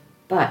with it.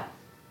 But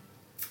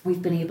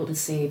we've been able to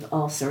save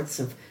all sorts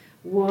of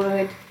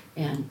wood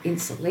and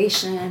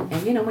insulation. And,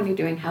 when you're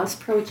doing house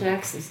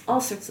projects, there's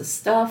all sorts of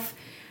stuff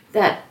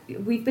that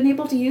we've been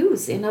able to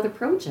use in other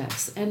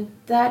projects. And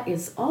that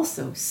is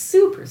also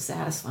super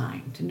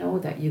satisfying to know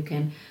that you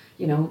can,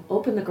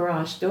 open the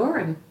garage door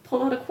and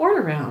pull out a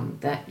quarter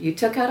round that you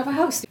took out of a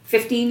house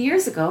 15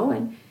 years ago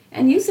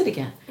and use it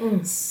again.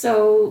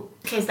 So...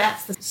 Because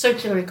that's the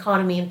circular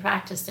economy in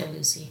practice there,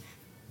 Lucie.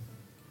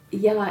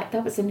 Yeah,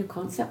 that was a new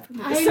concept for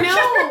me. I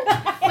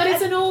know, but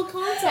it's an old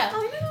concept.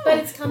 I know, But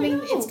it's coming. I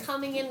know. It's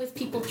coming in with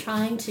people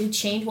trying to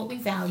change what we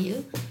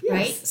value, Yes,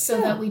 right? So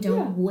yeah, that we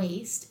don't yeah.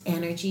 waste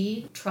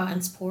energy,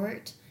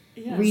 transport,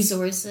 Yes.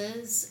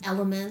 resources,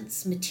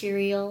 elements,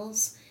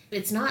 materials.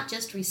 It's not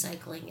just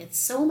recycling. It's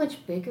so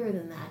much bigger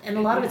than that. And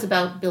a lot of it's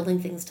about building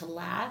things to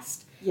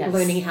last, Yes.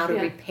 learning how to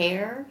Yeah.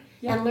 repair,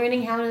 Yeah. and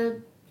learning how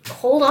to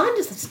hold on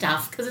to the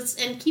stuff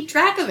and keep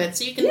track of it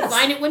so you can Yes.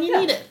 find it when you Yeah.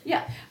 need it.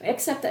 Yeah,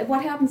 except that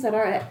what happens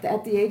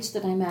at the age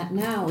that I'm at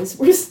now is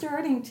we're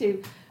starting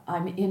to,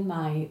 I'm in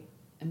my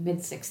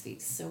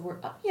mid-60s, so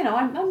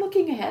I'm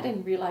looking ahead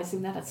and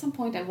realizing that at some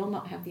point I will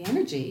not have the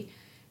energy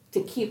to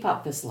keep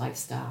up this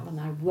lifestyle, and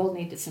I will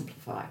need to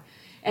simplify.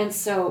 And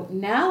so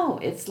now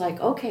it's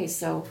like, okay,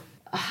 so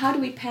how do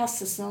we pass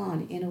this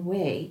on in a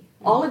way,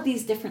 all of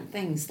these different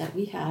things that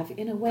we have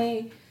in a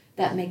way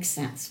that makes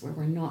sense, where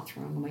we're not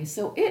throwing away.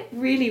 So it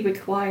really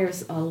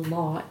requires a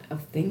lot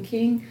of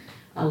thinking,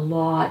 a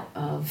lot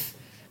of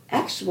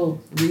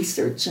actual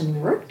research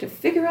and work to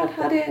figure out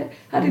how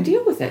to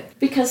deal with it.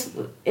 Because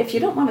if you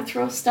don't want to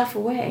throw stuff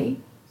away,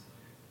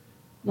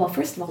 well,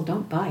 first of all,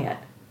 don't buy it.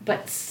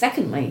 But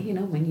secondly,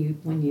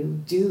 when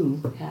you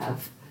do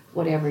have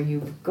whatever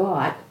you've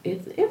got,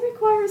 it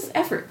requires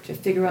effort to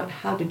figure out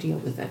how to deal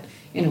with it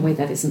in a way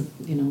that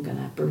isn't, going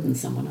to burden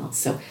someone else.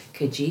 So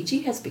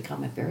Kijiji has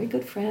become a very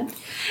good friend.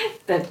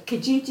 The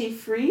Kijiji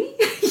free,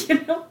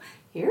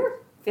 here,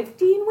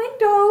 15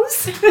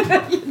 windows,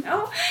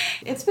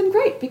 It's been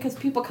great because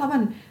people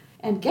come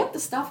and get the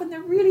stuff and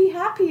they're really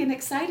happy and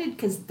excited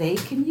because they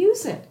can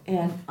use it.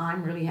 And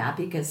I'm really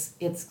happy because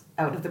it's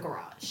out of the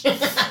garage.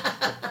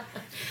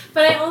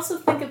 But I also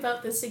think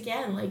about this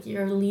again, like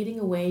you're leading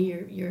a way,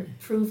 you're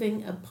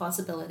proving a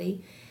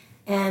possibility.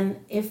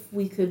 And if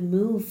we could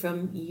move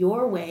from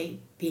your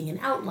way being an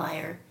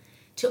outlier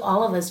to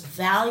all of us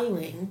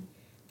valuing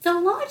the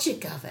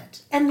logic of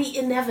it and the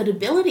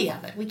inevitability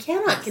of it. We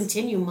cannot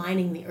continue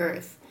mining the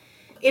earth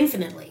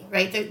infinitely,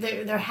 right?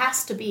 There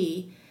has to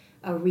be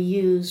a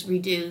reuse,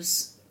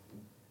 reduce,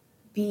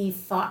 be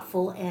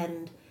thoughtful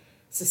and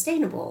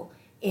sustainable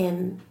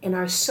in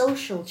our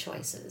social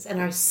choices and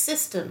our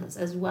systems,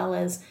 as well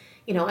as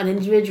an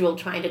individual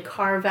trying to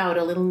carve out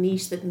a little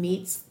niche that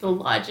meets the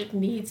logic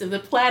needs of the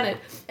planet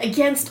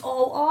against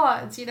all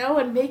odds,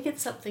 and make it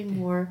something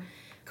more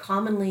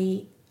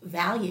commonly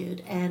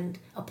valued and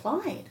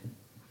applied.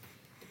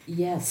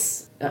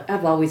 Yes,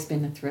 I've always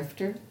been a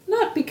thrifter,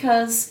 not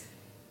because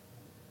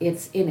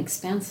it's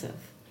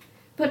inexpensive,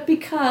 but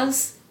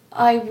because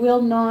I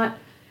will not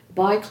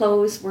buy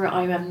clothes where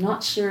I am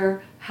not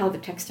sure how the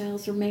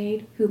textiles are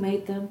made, who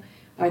made them.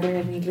 Are there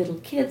any little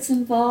kids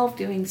involved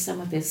doing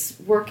some of this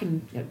work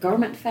in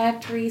garment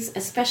factories,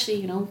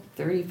 especially,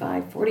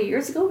 35, 40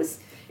 years ago?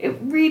 It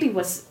really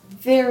was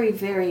very,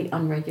 very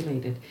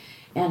unregulated.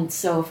 And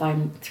so if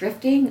I'm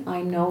thrifting,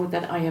 I know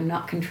that I am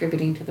not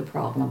contributing to the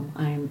problem.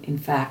 I'm, in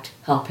fact,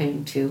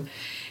 helping to.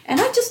 And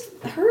I just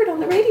heard on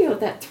the radio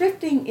that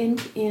thrifting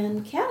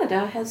in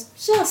Canada has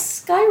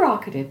just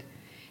skyrocketed.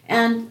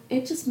 And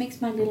it just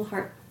makes my little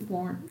heart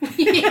warm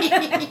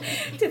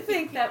to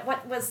think that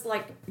what was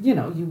like, you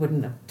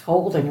wouldn't have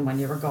told anyone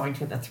you were going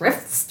to the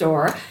thrift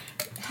store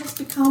has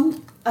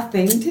become a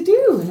thing to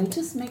do. And it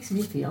just makes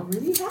me feel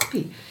really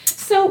happy.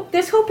 So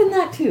there's hope in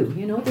that too.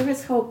 There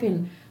is hope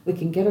in we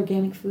can get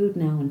organic food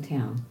now in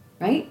town,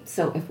 right?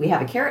 So if we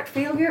have a carrot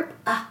failure,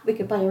 we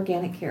could buy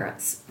organic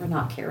carrots. We're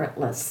not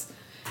carrotless.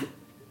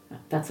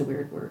 That's a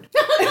weird word.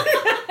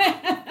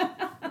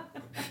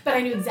 But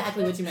I knew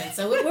exactly what you meant,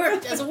 so it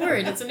worked as a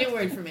word. It's a new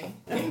word for me.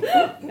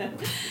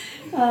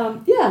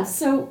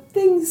 So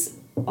things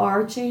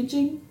are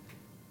changing,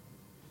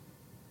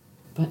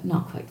 but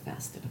not quite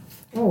fast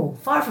enough. Oh,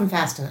 far from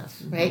fast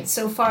enough, right?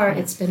 So far,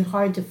 it's been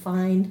hard to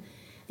find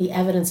the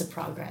evidence of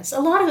progress.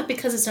 A lot of it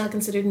because it's not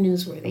considered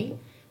newsworthy,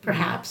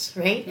 perhaps,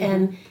 right?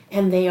 Mm-hmm.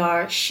 And they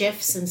are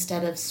shifts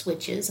instead of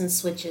switches, and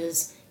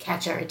switches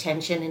catch our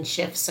attention, and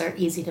shifts are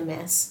easy to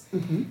miss.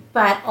 Mm-hmm.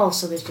 But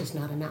also, there's just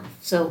not enough.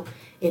 So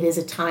it is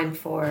a time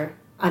for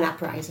an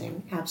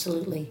uprising,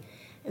 absolutely.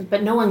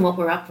 But knowing what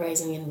we're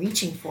uprising and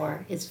reaching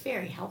for is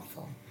very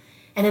helpful.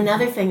 And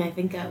another thing I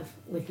think of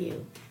with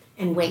you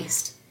and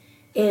waste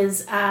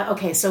is,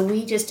 so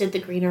we just did the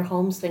Greener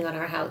Homes thing on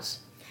our house.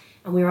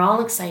 And we were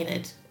all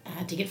excited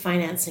to get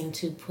financing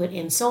to put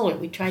in solar.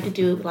 We tried to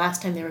do it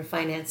last time they were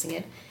financing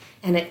it,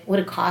 and it would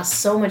have cost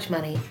so much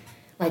money,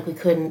 like we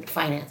couldn't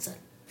finance it.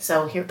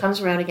 So here it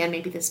comes around again.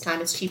 Maybe this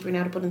time it's cheaper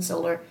now to put in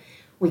solar.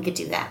 We could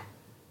do that.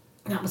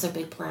 That was our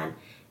big plan.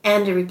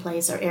 And to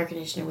replace our air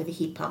conditioner with a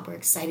heat pump. We're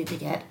excited to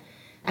get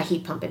a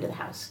heat pump into the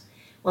house.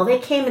 Well, they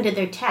came and did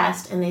their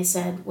test, and they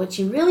said, what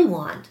you really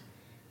want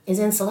is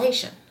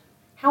insulation.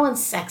 How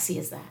unsexy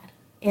is that?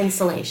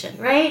 Insulation,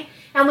 right?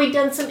 And we'd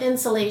done some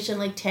insulation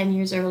like 10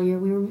 years earlier.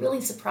 We were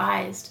really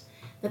surprised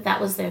that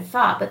that was their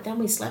thought. But then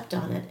we slept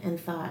on it and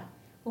thought,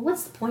 well,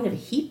 what's the point of a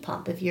heat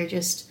pump if you're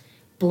just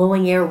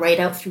blowing air right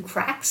out through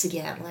cracks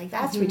again? Like,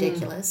 that's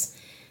ridiculous.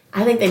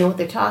 I think they know what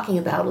they're talking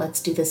about.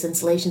 Let's do this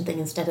insulation thing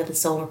instead of the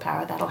solar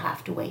power. That'll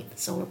have to wait, the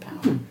solar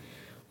power.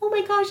 oh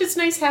my gosh, it's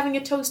nice having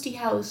a toasty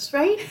house,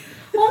 right?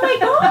 Oh my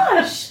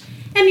gosh.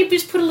 And you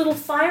just put a little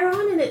fire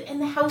on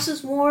and the house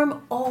is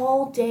warm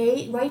all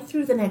day, right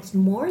through the next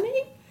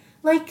morning.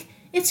 Like,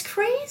 it's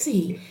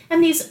crazy.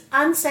 And these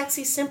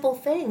unsexy, simple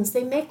things,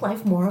 they make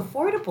life more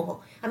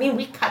affordable. I mean,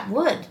 we cut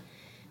wood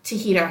to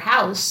heat our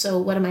house, so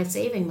what am I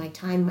saving? My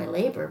time, my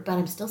labor, but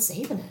I'm still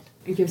saving it.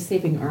 You're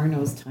saving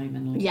Arno's time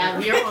and labor. Yeah,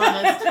 you're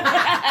honest.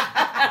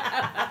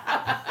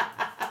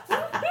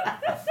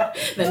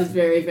 That is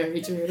very,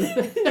 very true.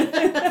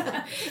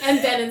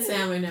 And Ben and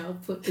Sam are now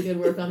put to good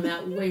work on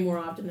that way more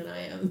often than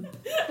I am.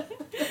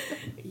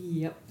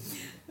 Yep.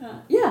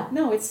 Yeah,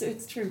 no,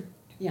 it's true.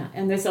 Yeah,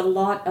 and there's a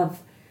lot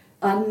of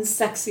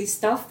unsexy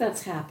stuff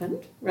that's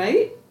happened,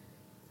 right?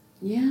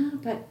 Yeah,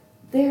 but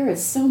there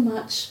is so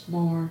much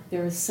more.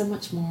 There is so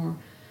much more.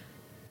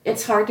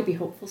 It's hard to be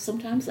hopeful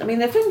sometimes. I mean,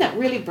 the thing that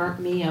really burnt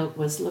me out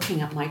was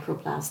looking at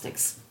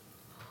microplastics.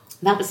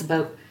 That was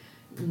about,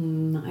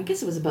 I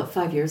guess it was about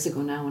 5 years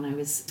ago now, when I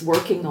was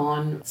working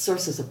on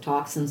sources of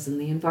toxins in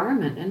the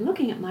environment and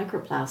looking at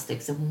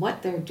microplastics and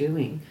what they're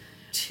doing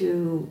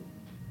to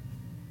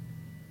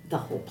the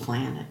whole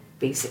planet,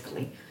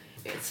 basically.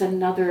 It's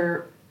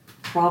another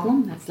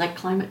problem that's like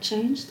climate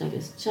change that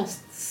is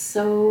just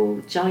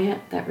so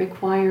giant that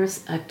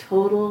requires a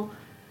total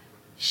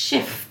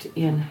shift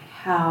in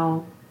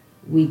how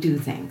we do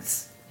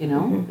things. You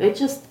know, Mm-hmm. It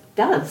just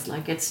does.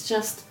 Like,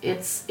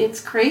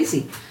 it's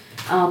crazy.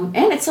 And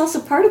it's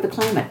also part of the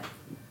climate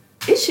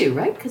issue,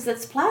 right? Because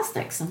it's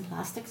plastics, and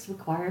plastics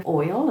require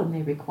oil, and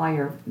they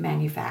require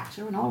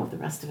manufacture and all of the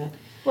rest of it.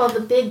 Well,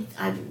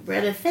 I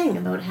read a thing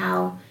about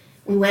how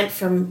we went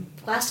from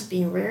plastic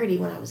being a rarity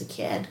when I was a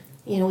kid.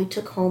 You know, we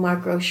took home our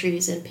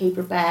groceries in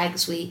paper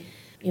bags. The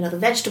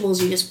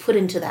vegetables you just put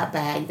into that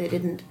bag. They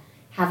didn't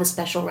have a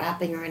special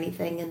wrapping or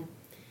anything. And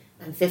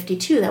I'm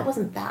 52. That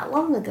wasn't that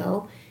long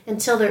ago.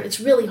 Until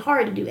it's really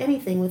hard to do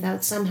anything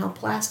without somehow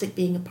plastic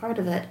being a part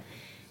of it.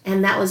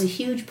 And that was a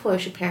huge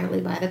push, apparently,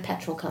 by the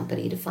petrol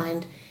company to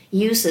find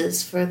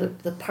uses for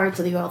the parts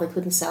of the oil they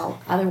couldn't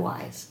sell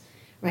otherwise,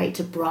 right,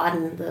 to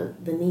broaden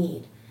the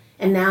need.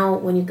 And now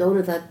when you go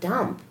to the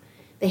dump,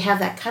 they have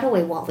that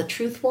cutaway wall, the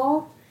truth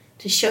wall,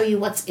 to show you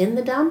what's in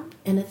the dump,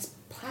 and it's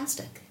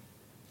plastic.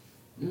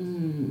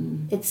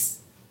 It's,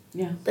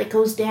 Yeah, it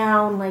goes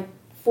down like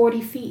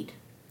 40 feet.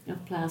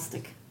 of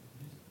plastic.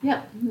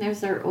 Yep, and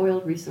there's our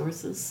oil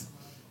resources.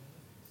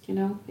 You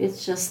know,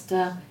 it's just,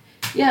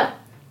 yeah.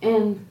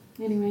 And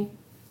anyway,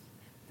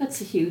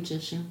 that's a huge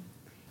issue.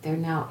 They're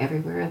now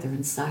everywhere. They're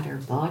inside our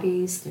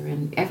bodies. They're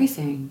in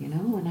everything, you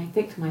know. And I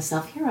think to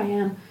myself, here I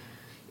am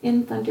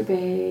in Thunder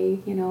Bay,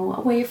 you know,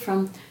 away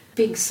from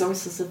big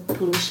sources of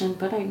pollution,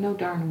 but I know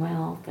darn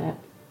well that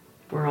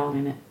we're all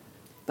in it.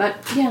 But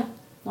yeah,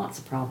 lots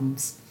of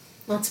problems.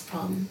 Lots of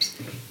problems.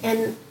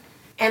 And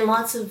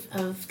lots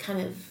of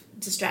kind of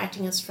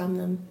distracting us from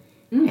them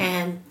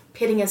and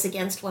pitting us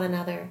against one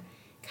another,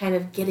 kind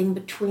of getting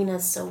between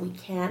us so we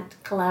can't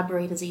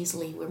collaborate as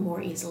easily. We're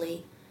more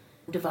easily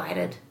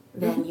divided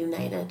than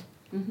united.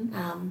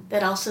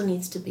 That also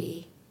needs to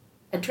be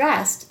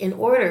addressed in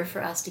order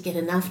for us to get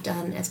enough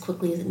done as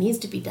quickly as it needs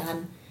to be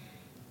done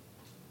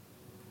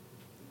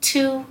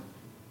to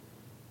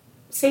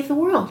save the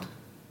world.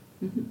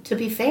 To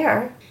be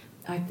fair.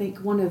 I think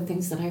one of the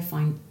things that I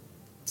find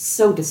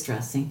so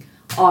distressing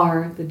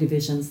are the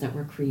divisions that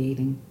we're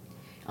creating,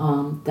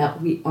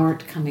 that we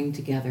aren't coming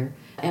together.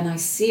 And I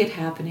see it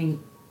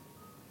happening.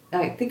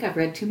 I think I've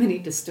read too many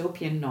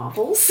dystopian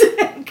novels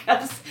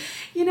because,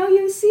 you know,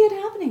 you see it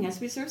happening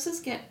as resources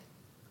get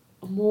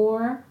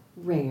more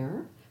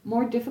rare,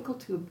 more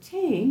difficult to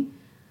obtain.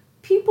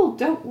 People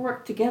don't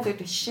work together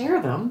to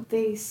share them.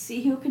 They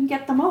see who can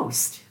get the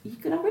most. You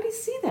can already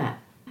see that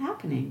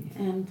happening.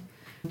 And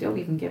don't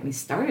even get me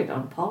started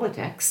on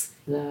politics.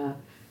 The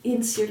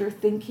insular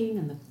thinking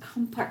and the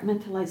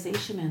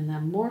compartmentalization and the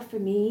more for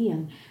me,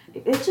 and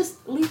it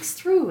just leaks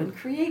through and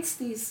creates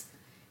these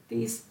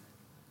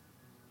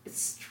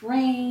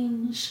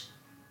strange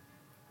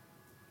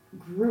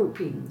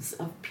groupings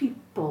of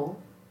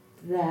people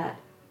that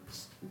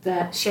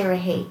Share a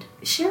hate.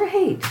 Share a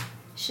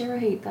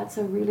hate. That's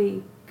a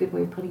really good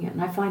way of putting it.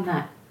 And I find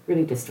that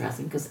really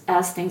distressing because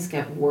as things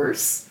get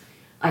worse,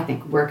 I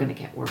think we're going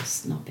to get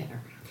worse, not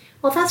better.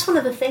 Well, that's one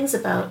of the things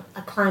about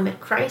a climate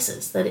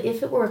crisis, that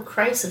if it were a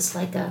crisis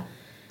like a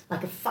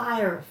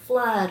fire, a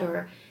flood,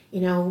 or,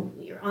 you know,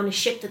 you're on a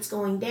ship that's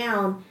going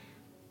down,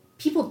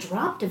 people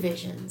drop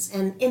divisions,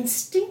 and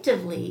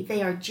instinctively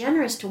they are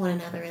generous to one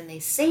another and they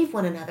save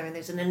one another, and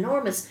there's an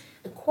enormous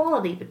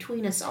equality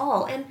between us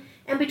all and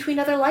between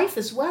other life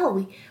as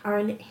well. Our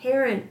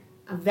inherent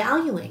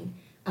valuing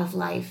of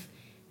life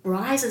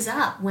rises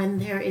up when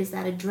there is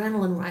that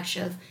adrenaline rush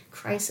of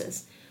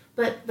crisis.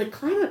 But the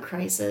climate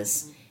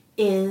crisis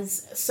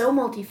is so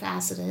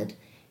multifaceted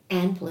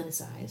and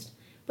politicized,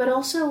 but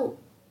also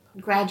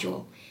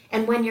gradual.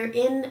 And when you're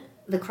in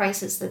the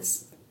crisis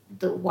that's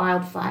the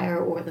wildfire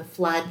or the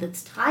flood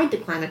that's tied to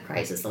climate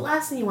crisis, the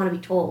last thing you want to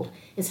be told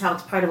is how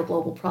it's part of a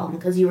global problem,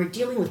 because you are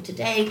dealing with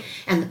today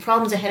and the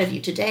problems ahead of you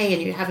today,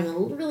 and you're having a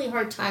really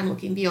hard time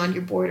looking beyond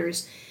your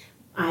borders,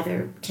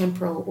 either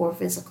temporal or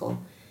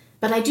physical.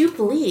 But I do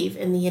believe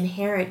in the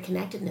inherent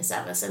connectedness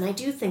of us, and I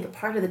do think a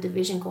part of the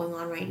division going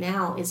on right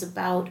now is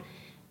about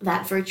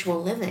that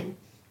virtual living,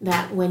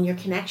 that when your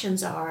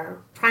connections are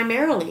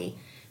primarily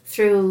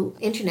through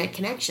internet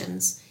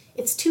connections,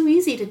 it's too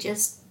easy to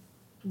just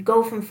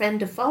go from friend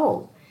to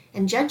foe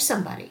and judge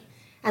somebody,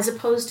 as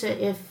opposed to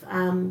if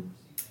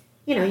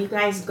you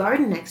guys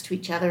garden next to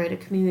each other at a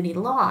community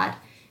lot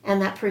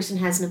and that person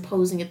has an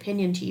opposing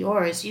opinion to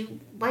yours, you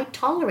might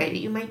tolerate it,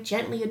 you might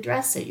gently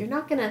address it. You're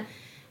not going to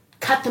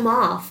cut them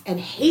off and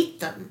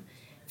hate them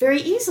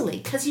very easily,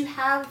 because you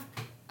have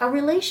a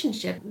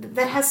relationship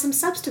that has some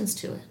substance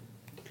to it.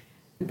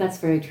 That's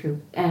very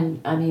true. And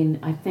I mean,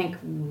 I think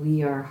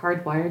we are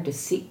hardwired to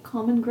seek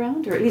common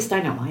ground, or at least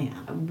I know I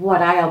am.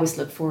 What I always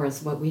look for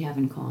is what we have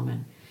in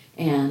common.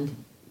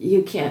 And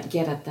you can't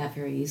get at that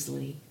very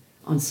easily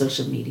on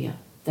social media.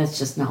 That's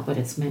just not what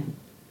it's meant.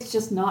 It's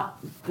just not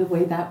the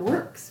way that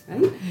works,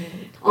 right?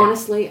 Mm-hmm.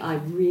 Honestly, I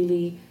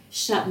really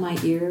shut my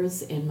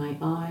ears and my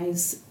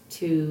eyes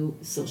to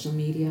social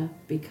media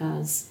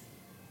because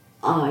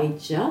I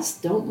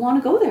just don't want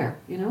to go there,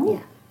 Yeah.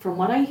 From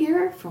what I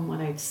hear, from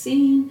what I've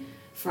seen,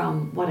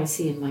 from what I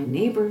see in my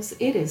neighbors,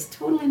 it is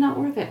totally not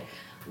worth it.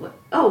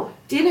 Oh,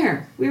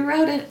 dinner. We were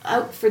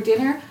out for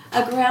dinner.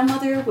 A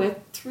grandmother with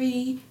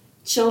 3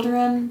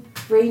 children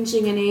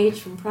ranging in age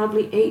from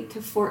probably 8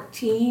 to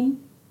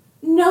 14.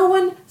 No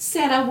one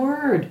said a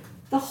word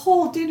the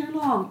whole dinner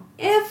long.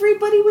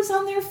 Everybody was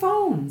on their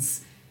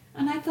phones.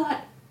 And I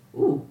thought,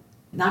 ooh,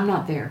 I'm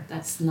not there.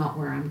 That's not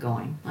where I'm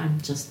going. I'm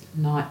just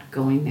not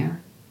going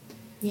there.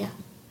 Yeah.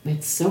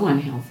 It's so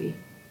unhealthy.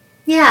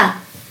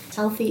 Yeah.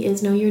 Healthy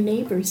is know your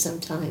neighbor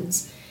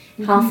sometimes.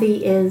 Mm-hmm.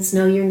 Healthy is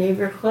know your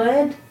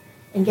neighborhood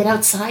and get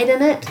outside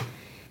in it,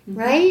 mm-hmm.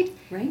 right?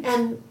 Right.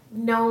 And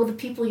know the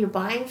people you're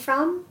buying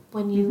from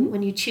when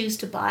you choose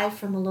to buy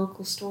from a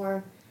local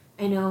store.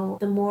 I know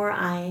the more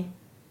I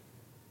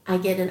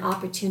get an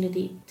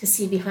opportunity to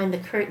see behind the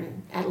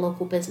curtain at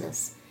local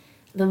business,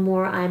 the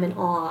more I'm in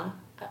awe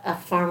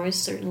of farmers,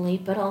 certainly,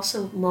 but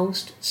also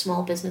most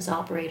small business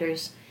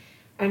operators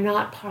are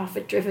not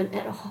profit-driven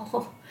at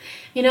all.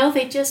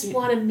 They just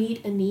want to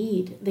meet a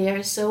need. They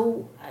are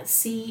so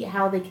see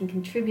how they can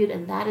contribute,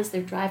 and that is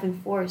their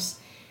driving force,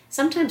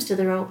 sometimes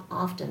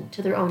often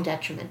to their own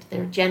detriment,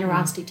 their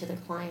generosity to their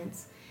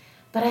clients.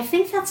 But I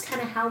think that's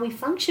kind of how we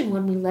function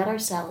when we let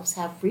ourselves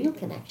have real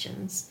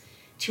connections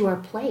to our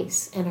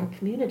place and our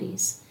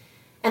communities.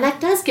 And that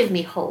does give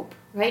me hope,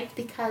 right?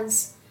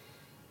 Because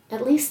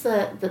at least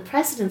the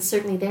precedent's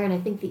certainly there, and I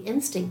think the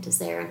instinct is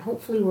there, and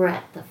hopefully we're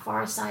at the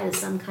far side of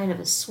some kind of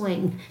a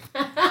swing.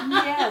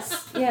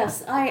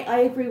 Yes,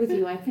 I agree with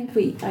you. I think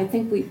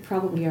we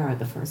probably are at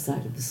the far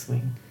side of the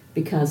swing,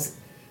 because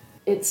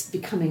it's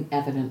becoming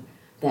evident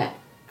that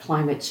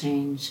climate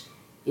change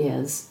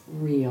is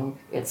real.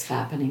 It's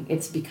happening.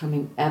 It's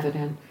becoming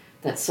evident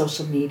that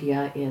social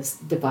media is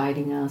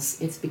dividing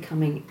us. It's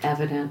becoming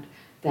evident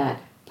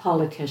that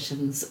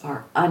politicians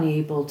are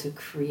unable to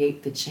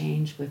create the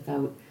change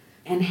without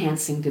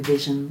enhancing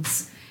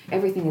divisions.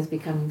 Everything is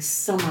becoming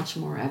so much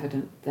more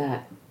evident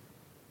that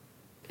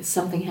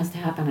something has to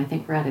happen. I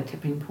think we're at a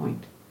tipping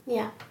point.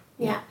 Yeah.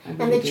 Really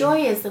And the joy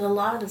is that a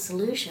lot of the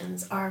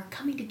solutions are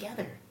coming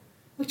together,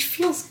 which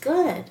feels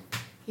good,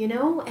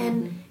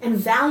 and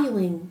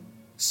valuing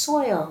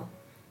soil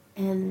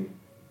and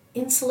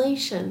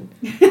insulation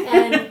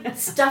and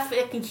stuff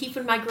I can keep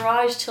in my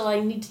garage till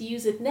I need to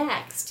use it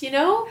next,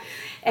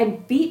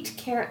 And beet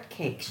carrot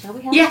cake. Shall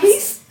we have yes. a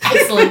piece?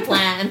 Excellent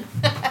plan.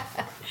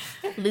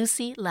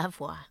 Lucie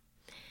Lavoie.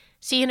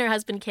 She and her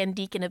husband Ken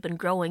Deacon have been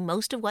growing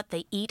most of what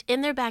they eat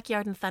in their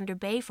backyard in Thunder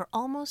Bay for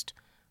almost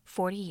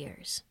 40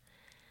 years.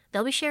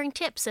 They'll be sharing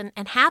tips and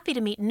happy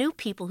to meet new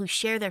people who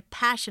share their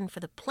passion for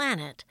the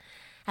planet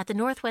at the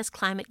Northwest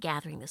Climate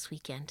Gathering this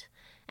weekend.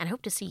 And I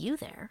hope to see you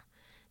there.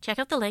 Check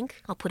out the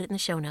link. I'll put it in the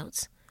show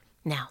notes.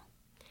 Now,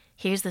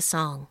 here's the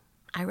song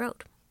I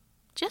wrote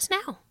just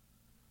now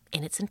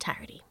in its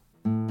entirety.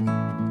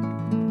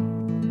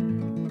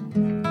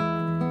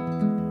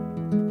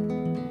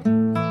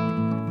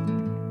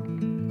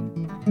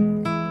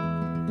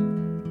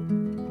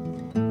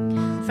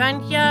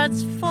 Front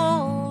yard's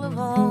full of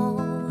all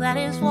that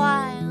is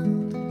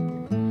wild.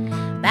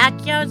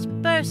 Backyard's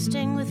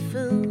bursting with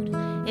food.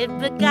 It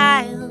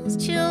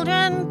beguiles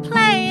children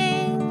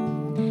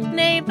playing,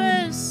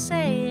 neighbors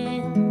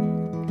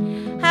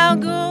saying how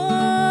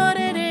good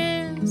it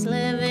is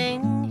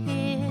living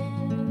here.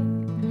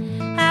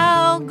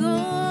 How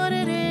good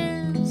it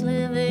is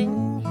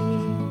living here.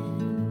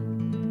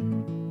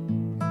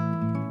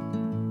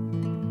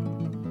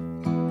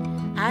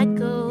 I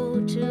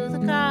go to the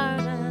garden.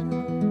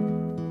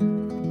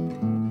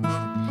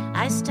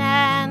 I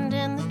stand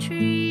in the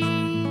trees,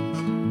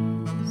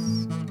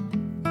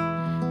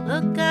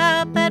 look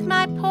up at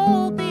my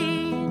pole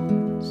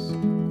beans,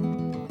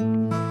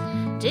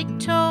 dig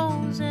toes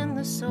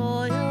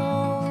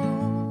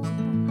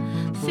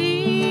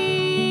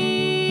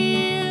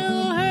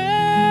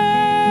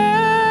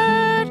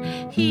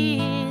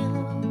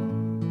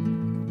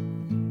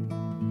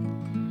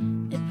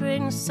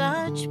brings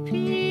such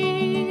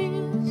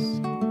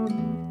peace.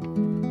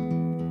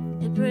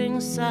 It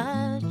brings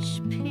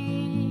such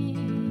peace.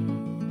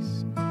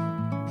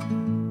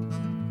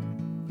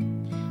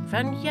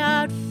 Front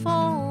yard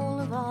full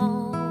of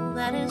all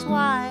that is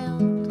wild.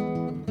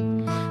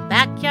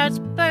 Backyards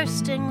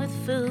bursting with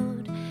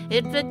food.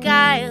 It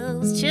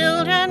beguiles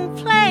children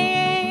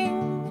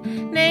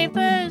playing.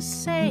 Neighbors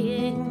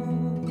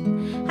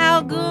saying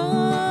how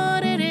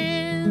good it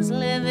is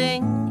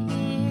living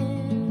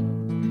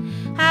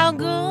here. How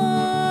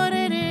good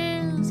it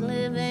is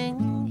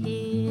living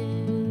here.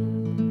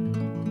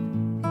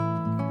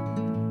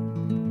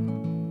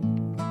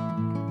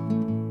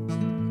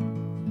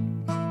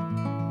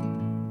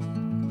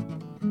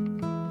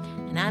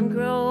 And I'm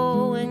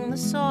growing the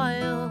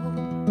soil,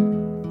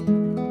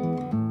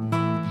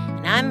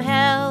 and I'm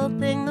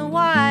helping the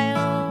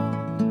wild,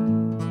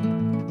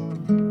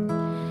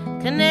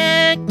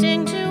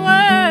 connecting to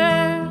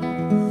earth,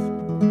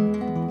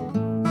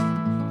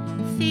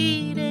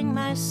 feeding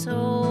my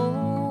soul.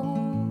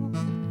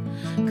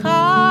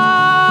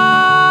 Carbon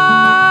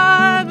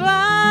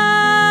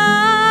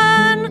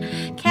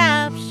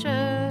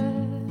captured.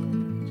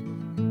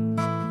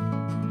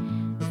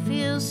 It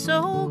feels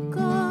so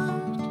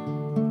good.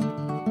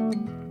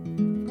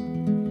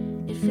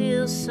 It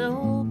feels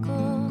so good.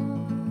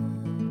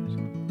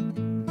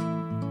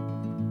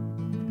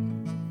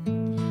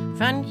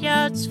 Front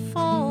yard's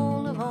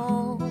full of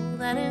all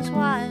that is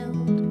wild.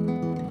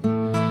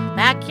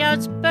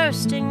 Backyards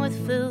bursting with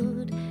food.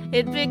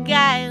 It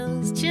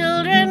beguiles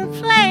children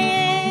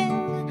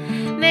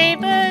playing.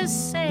 Neighbors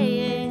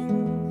saying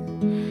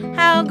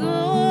how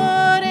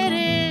good it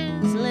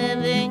is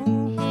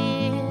living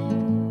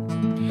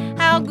here.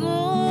 How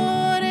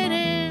good it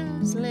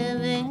is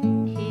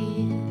living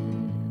here.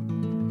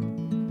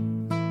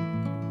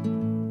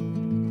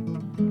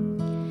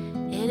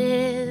 It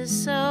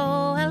is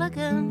so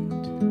elegant.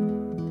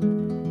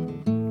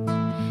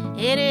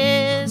 It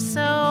is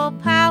so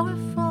powerful.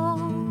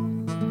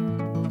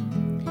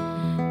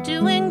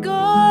 Doing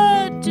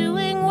good,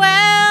 doing well.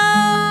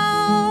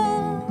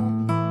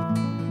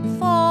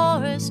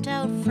 Forest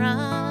out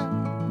front.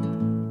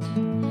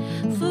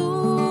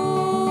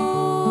 Food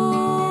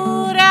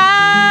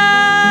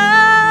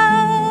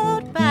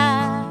out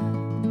back.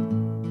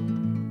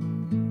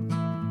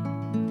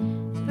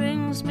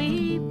 Brings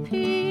me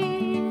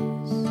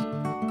peace.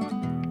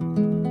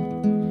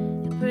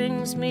 It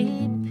brings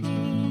me peace.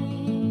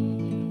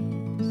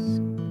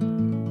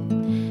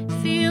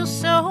 Feels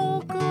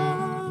so good.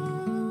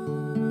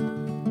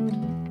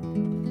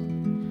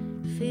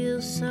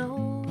 Feels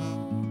so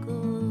good.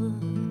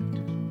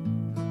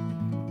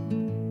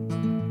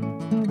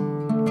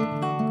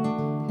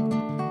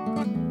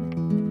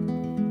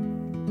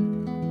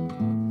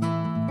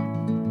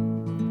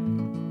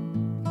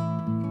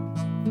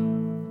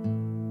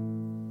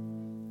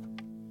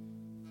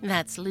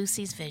 That's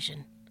Lucie's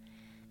vision.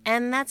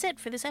 And that's it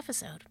for this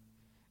episode.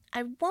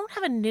 I won't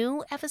have a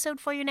new episode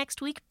for you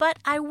next week, but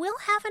I will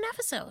have an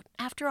episode,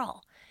 after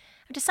all.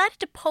 I've decided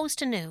to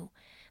post anew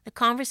the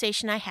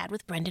conversation I had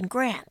with Brendan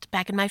Grant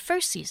back in my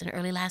first season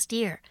early last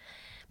year.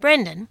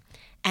 Brendan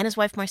and his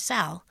wife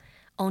Marcelle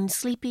own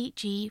Sleepy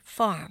G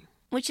Farm,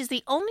 which is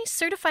the only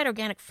certified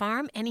organic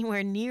farm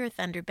anywhere near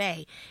Thunder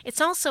Bay.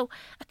 It's also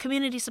a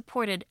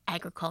community-supported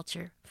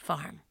agriculture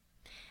farm.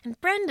 And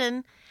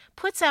Brendan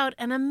puts out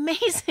an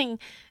amazing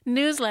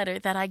newsletter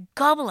that I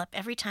gobble up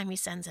every time he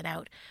sends it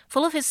out,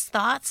 full of his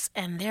thoughts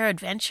and their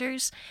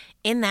adventures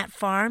in that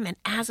farm and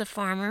as a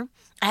farmer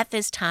at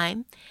this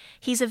time.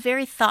 He's a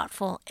very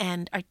thoughtful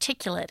and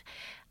articulate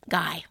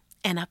guy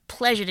and a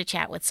pleasure to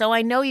chat with, so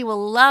I know you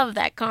will love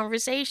that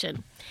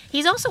conversation.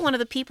 He's also one of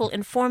the people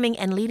informing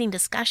and leading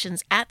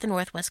discussions at the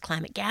Northwest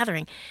Climate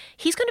Gathering.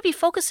 He's going to be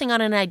focusing on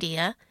an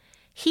idea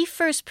he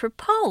first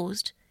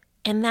proposed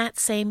in that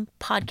same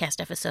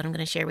podcast episode I'm going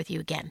to share with you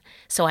again.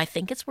 So I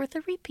think it's worth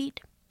a repeat,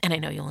 and I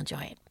know you'll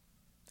enjoy it.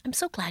 I'm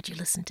so glad you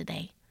listened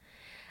today.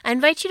 I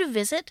invite you to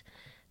visit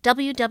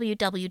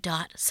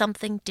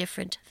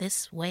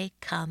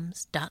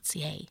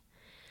www.somethingdifferentthiswaycomes.ca,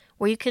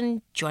 where you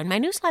can join my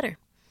newsletter.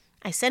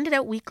 I send it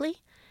out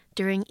weekly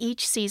during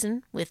each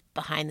season with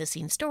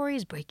behind-the-scenes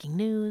stories, breaking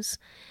news,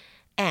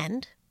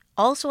 and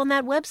also on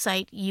that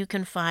website you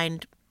can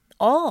find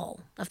all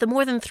of the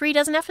more than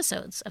 36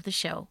 episodes of the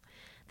show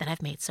that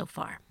I've made so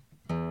far.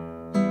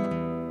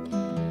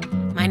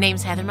 My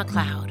name's Heather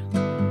McLeod,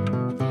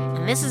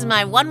 and this is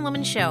my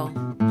one-woman show.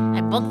 I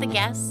book the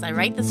guests, I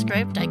write the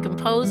script, I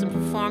compose and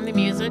perform the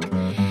music,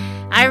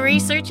 I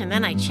research and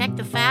then I check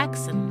the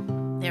facts,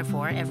 and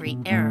therefore every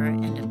error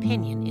and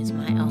opinion is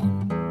my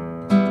own.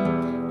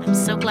 I'm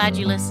so glad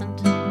you listened,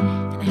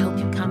 and I hope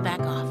you come back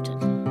often.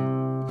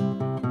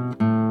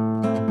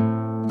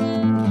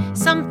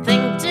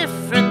 Something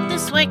different,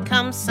 this way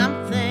comes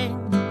something.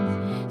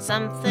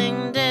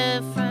 Something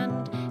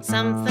different,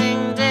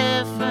 something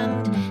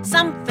different,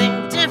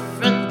 something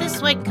different,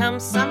 this way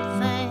comes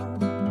something.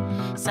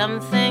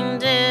 Something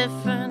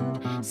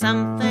different,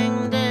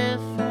 something different.